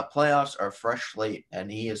 playoffs are fresh slate,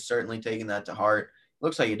 and he is certainly taking that to heart.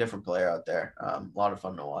 Looks like a different player out there. A lot of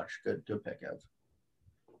fun to watch. Good pick, Ev.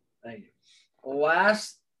 Thank you.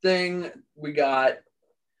 Last thing we got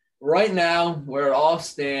right now, where it all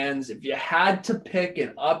stands, if you had to pick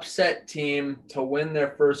an upset team to win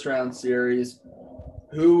their first round series,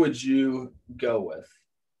 who would you go with?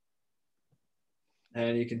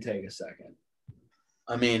 And you can take a second.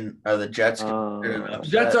 I mean, are the Jets considered an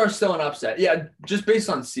upset? Jets are still an upset. Yeah, just based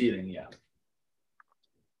on seeding, yeah.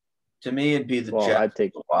 To me, it'd be the Well, Jets. I'd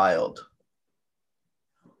take Wild.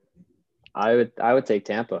 I would take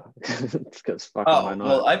Tampa because fucking why not?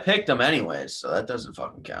 Well, I picked them anyways, so that doesn't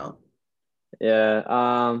fucking count. Yeah.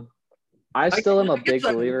 I still am a big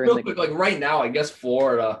believer in the. Quick, like right now, I guess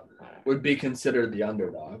Florida would be considered the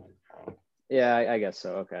underdog. Yeah, I guess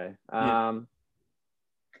so. Okay.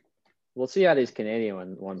 We'll see how these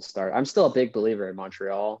Canadian ones start. I'm still a big believer in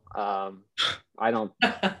Montreal. I don't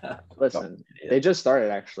listen. They just started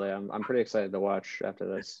actually. I'm pretty excited to watch after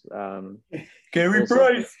this. Carey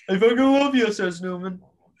Price, I fucking love you, says Newman.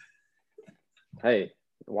 Hey,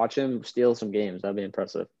 watch him steal some games. That'd be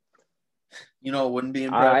impressive. You know, it wouldn't be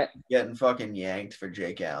impressive getting fucking yanked for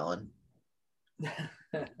Jake Allen.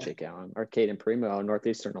 Jake Allen or Caden Primo,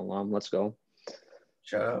 Northeastern alum. Let's go.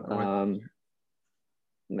 Shout out.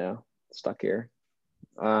 No, stuck here.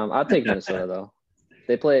 I'll take Minnesota though.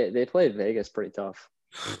 They played Vegas pretty tough.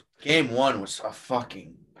 Game 1 was a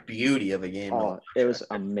fucking beauty of a game. Oh, it was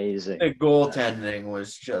amazing. The goaltending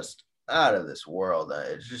was just out of this world.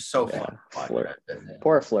 It's just so fun.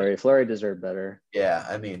 Poor Fleury. Fleury deserved better. Yeah,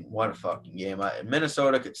 I mean, what a fucking game.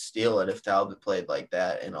 Minnesota could steal it if Talbot played like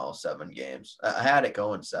that in all 7 games. I had it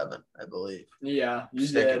going 7, I believe. Yeah, you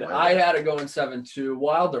did. I had it going 7-2.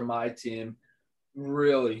 Wild are my team.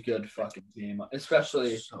 Really good fucking team,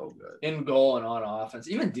 especially so good in goal and on offense.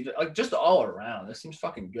 Even like just all around, this seems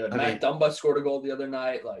fucking good. Matt Dumba scored a goal the other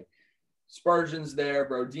night. Like Spurgeon's there,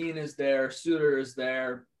 Brodin is there, Suter is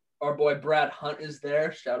there. Our boy Brad Hunt is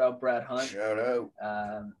there. Shout out Brad Hunt. Shout out.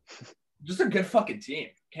 Just a good fucking team.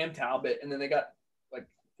 Cam Talbot, and then they got like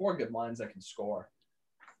 4 good lines that can score.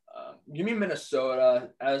 Give me Minnesota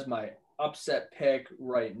as my upset pick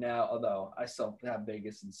right now. Although I still have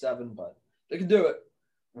Vegas in 7, but they can do it.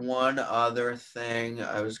 One other thing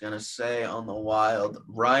I was going to say on the Wild,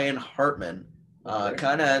 Ryan Hartman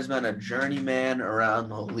kind of has been a journeyman around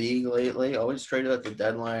the league lately. Always traded at the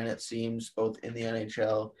deadline, it seems, both in the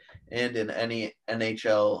NHL and in any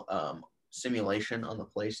NHL simulation on the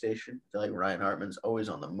PlayStation. I feel like Ryan Hartman's always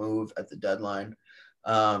on the move at the deadline.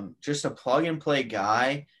 Just a plug-and-play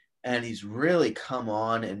guy, and he's really come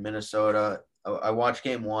on in Minnesota. I watched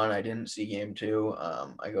game 1. I didn't see game 2.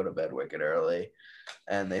 I go to bed wicked early,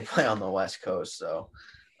 and they play on the West Coast, so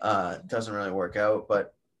it doesn't really work out.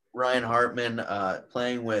 But Ryan Hartman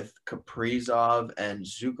playing with Kaprizov and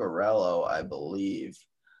Zuccarello, I believe,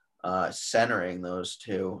 centering those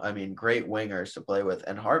 2. I mean, great wingers to play with.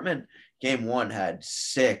 And Hartman, game 1, had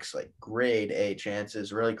 6 like grade A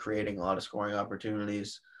chances, really creating a lot of scoring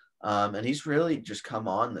opportunities. And he's really just come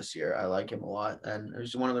on this year. I like him a lot. And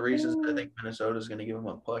it's one of the reasons I think Minnesota is going to give him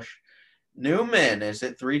a push. Newman, is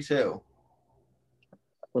it 3-2?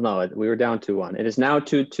 Well, no, we were down 2-1. It is now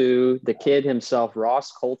 2-2. The kid himself,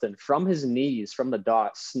 Ross Colton, from his knees, from the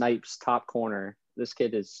dot, snipes top corner. This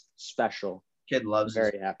kid is special. Kid loves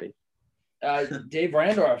Very happy. Dave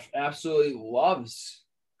Randorf absolutely loves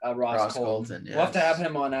Ross Colton. Colton, We'll have to yes. have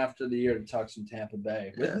him on after the year to talk some Tampa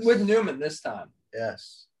Bay Yes. with Newman this time.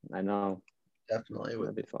 Yes, I know. definitely.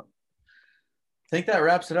 That'd be fun. I think that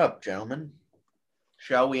wraps it up, gentlemen.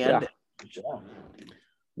 Shall we end Yeah. Good job.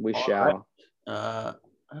 We All shall. I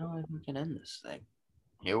don't know if we can end this thing.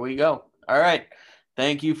 Here we go. All right.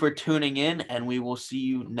 Thank you for tuning in, and we will see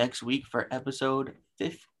you next week for episode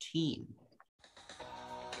 15.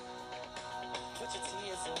 Put your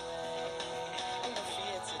tears away and no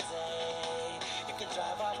fear today. You can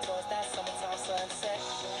drive off towards that summertime sunset.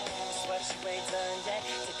 Sweat you ain't done yet.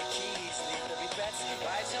 Take the keys, leave the regrets.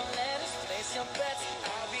 Write your letters, place your bets.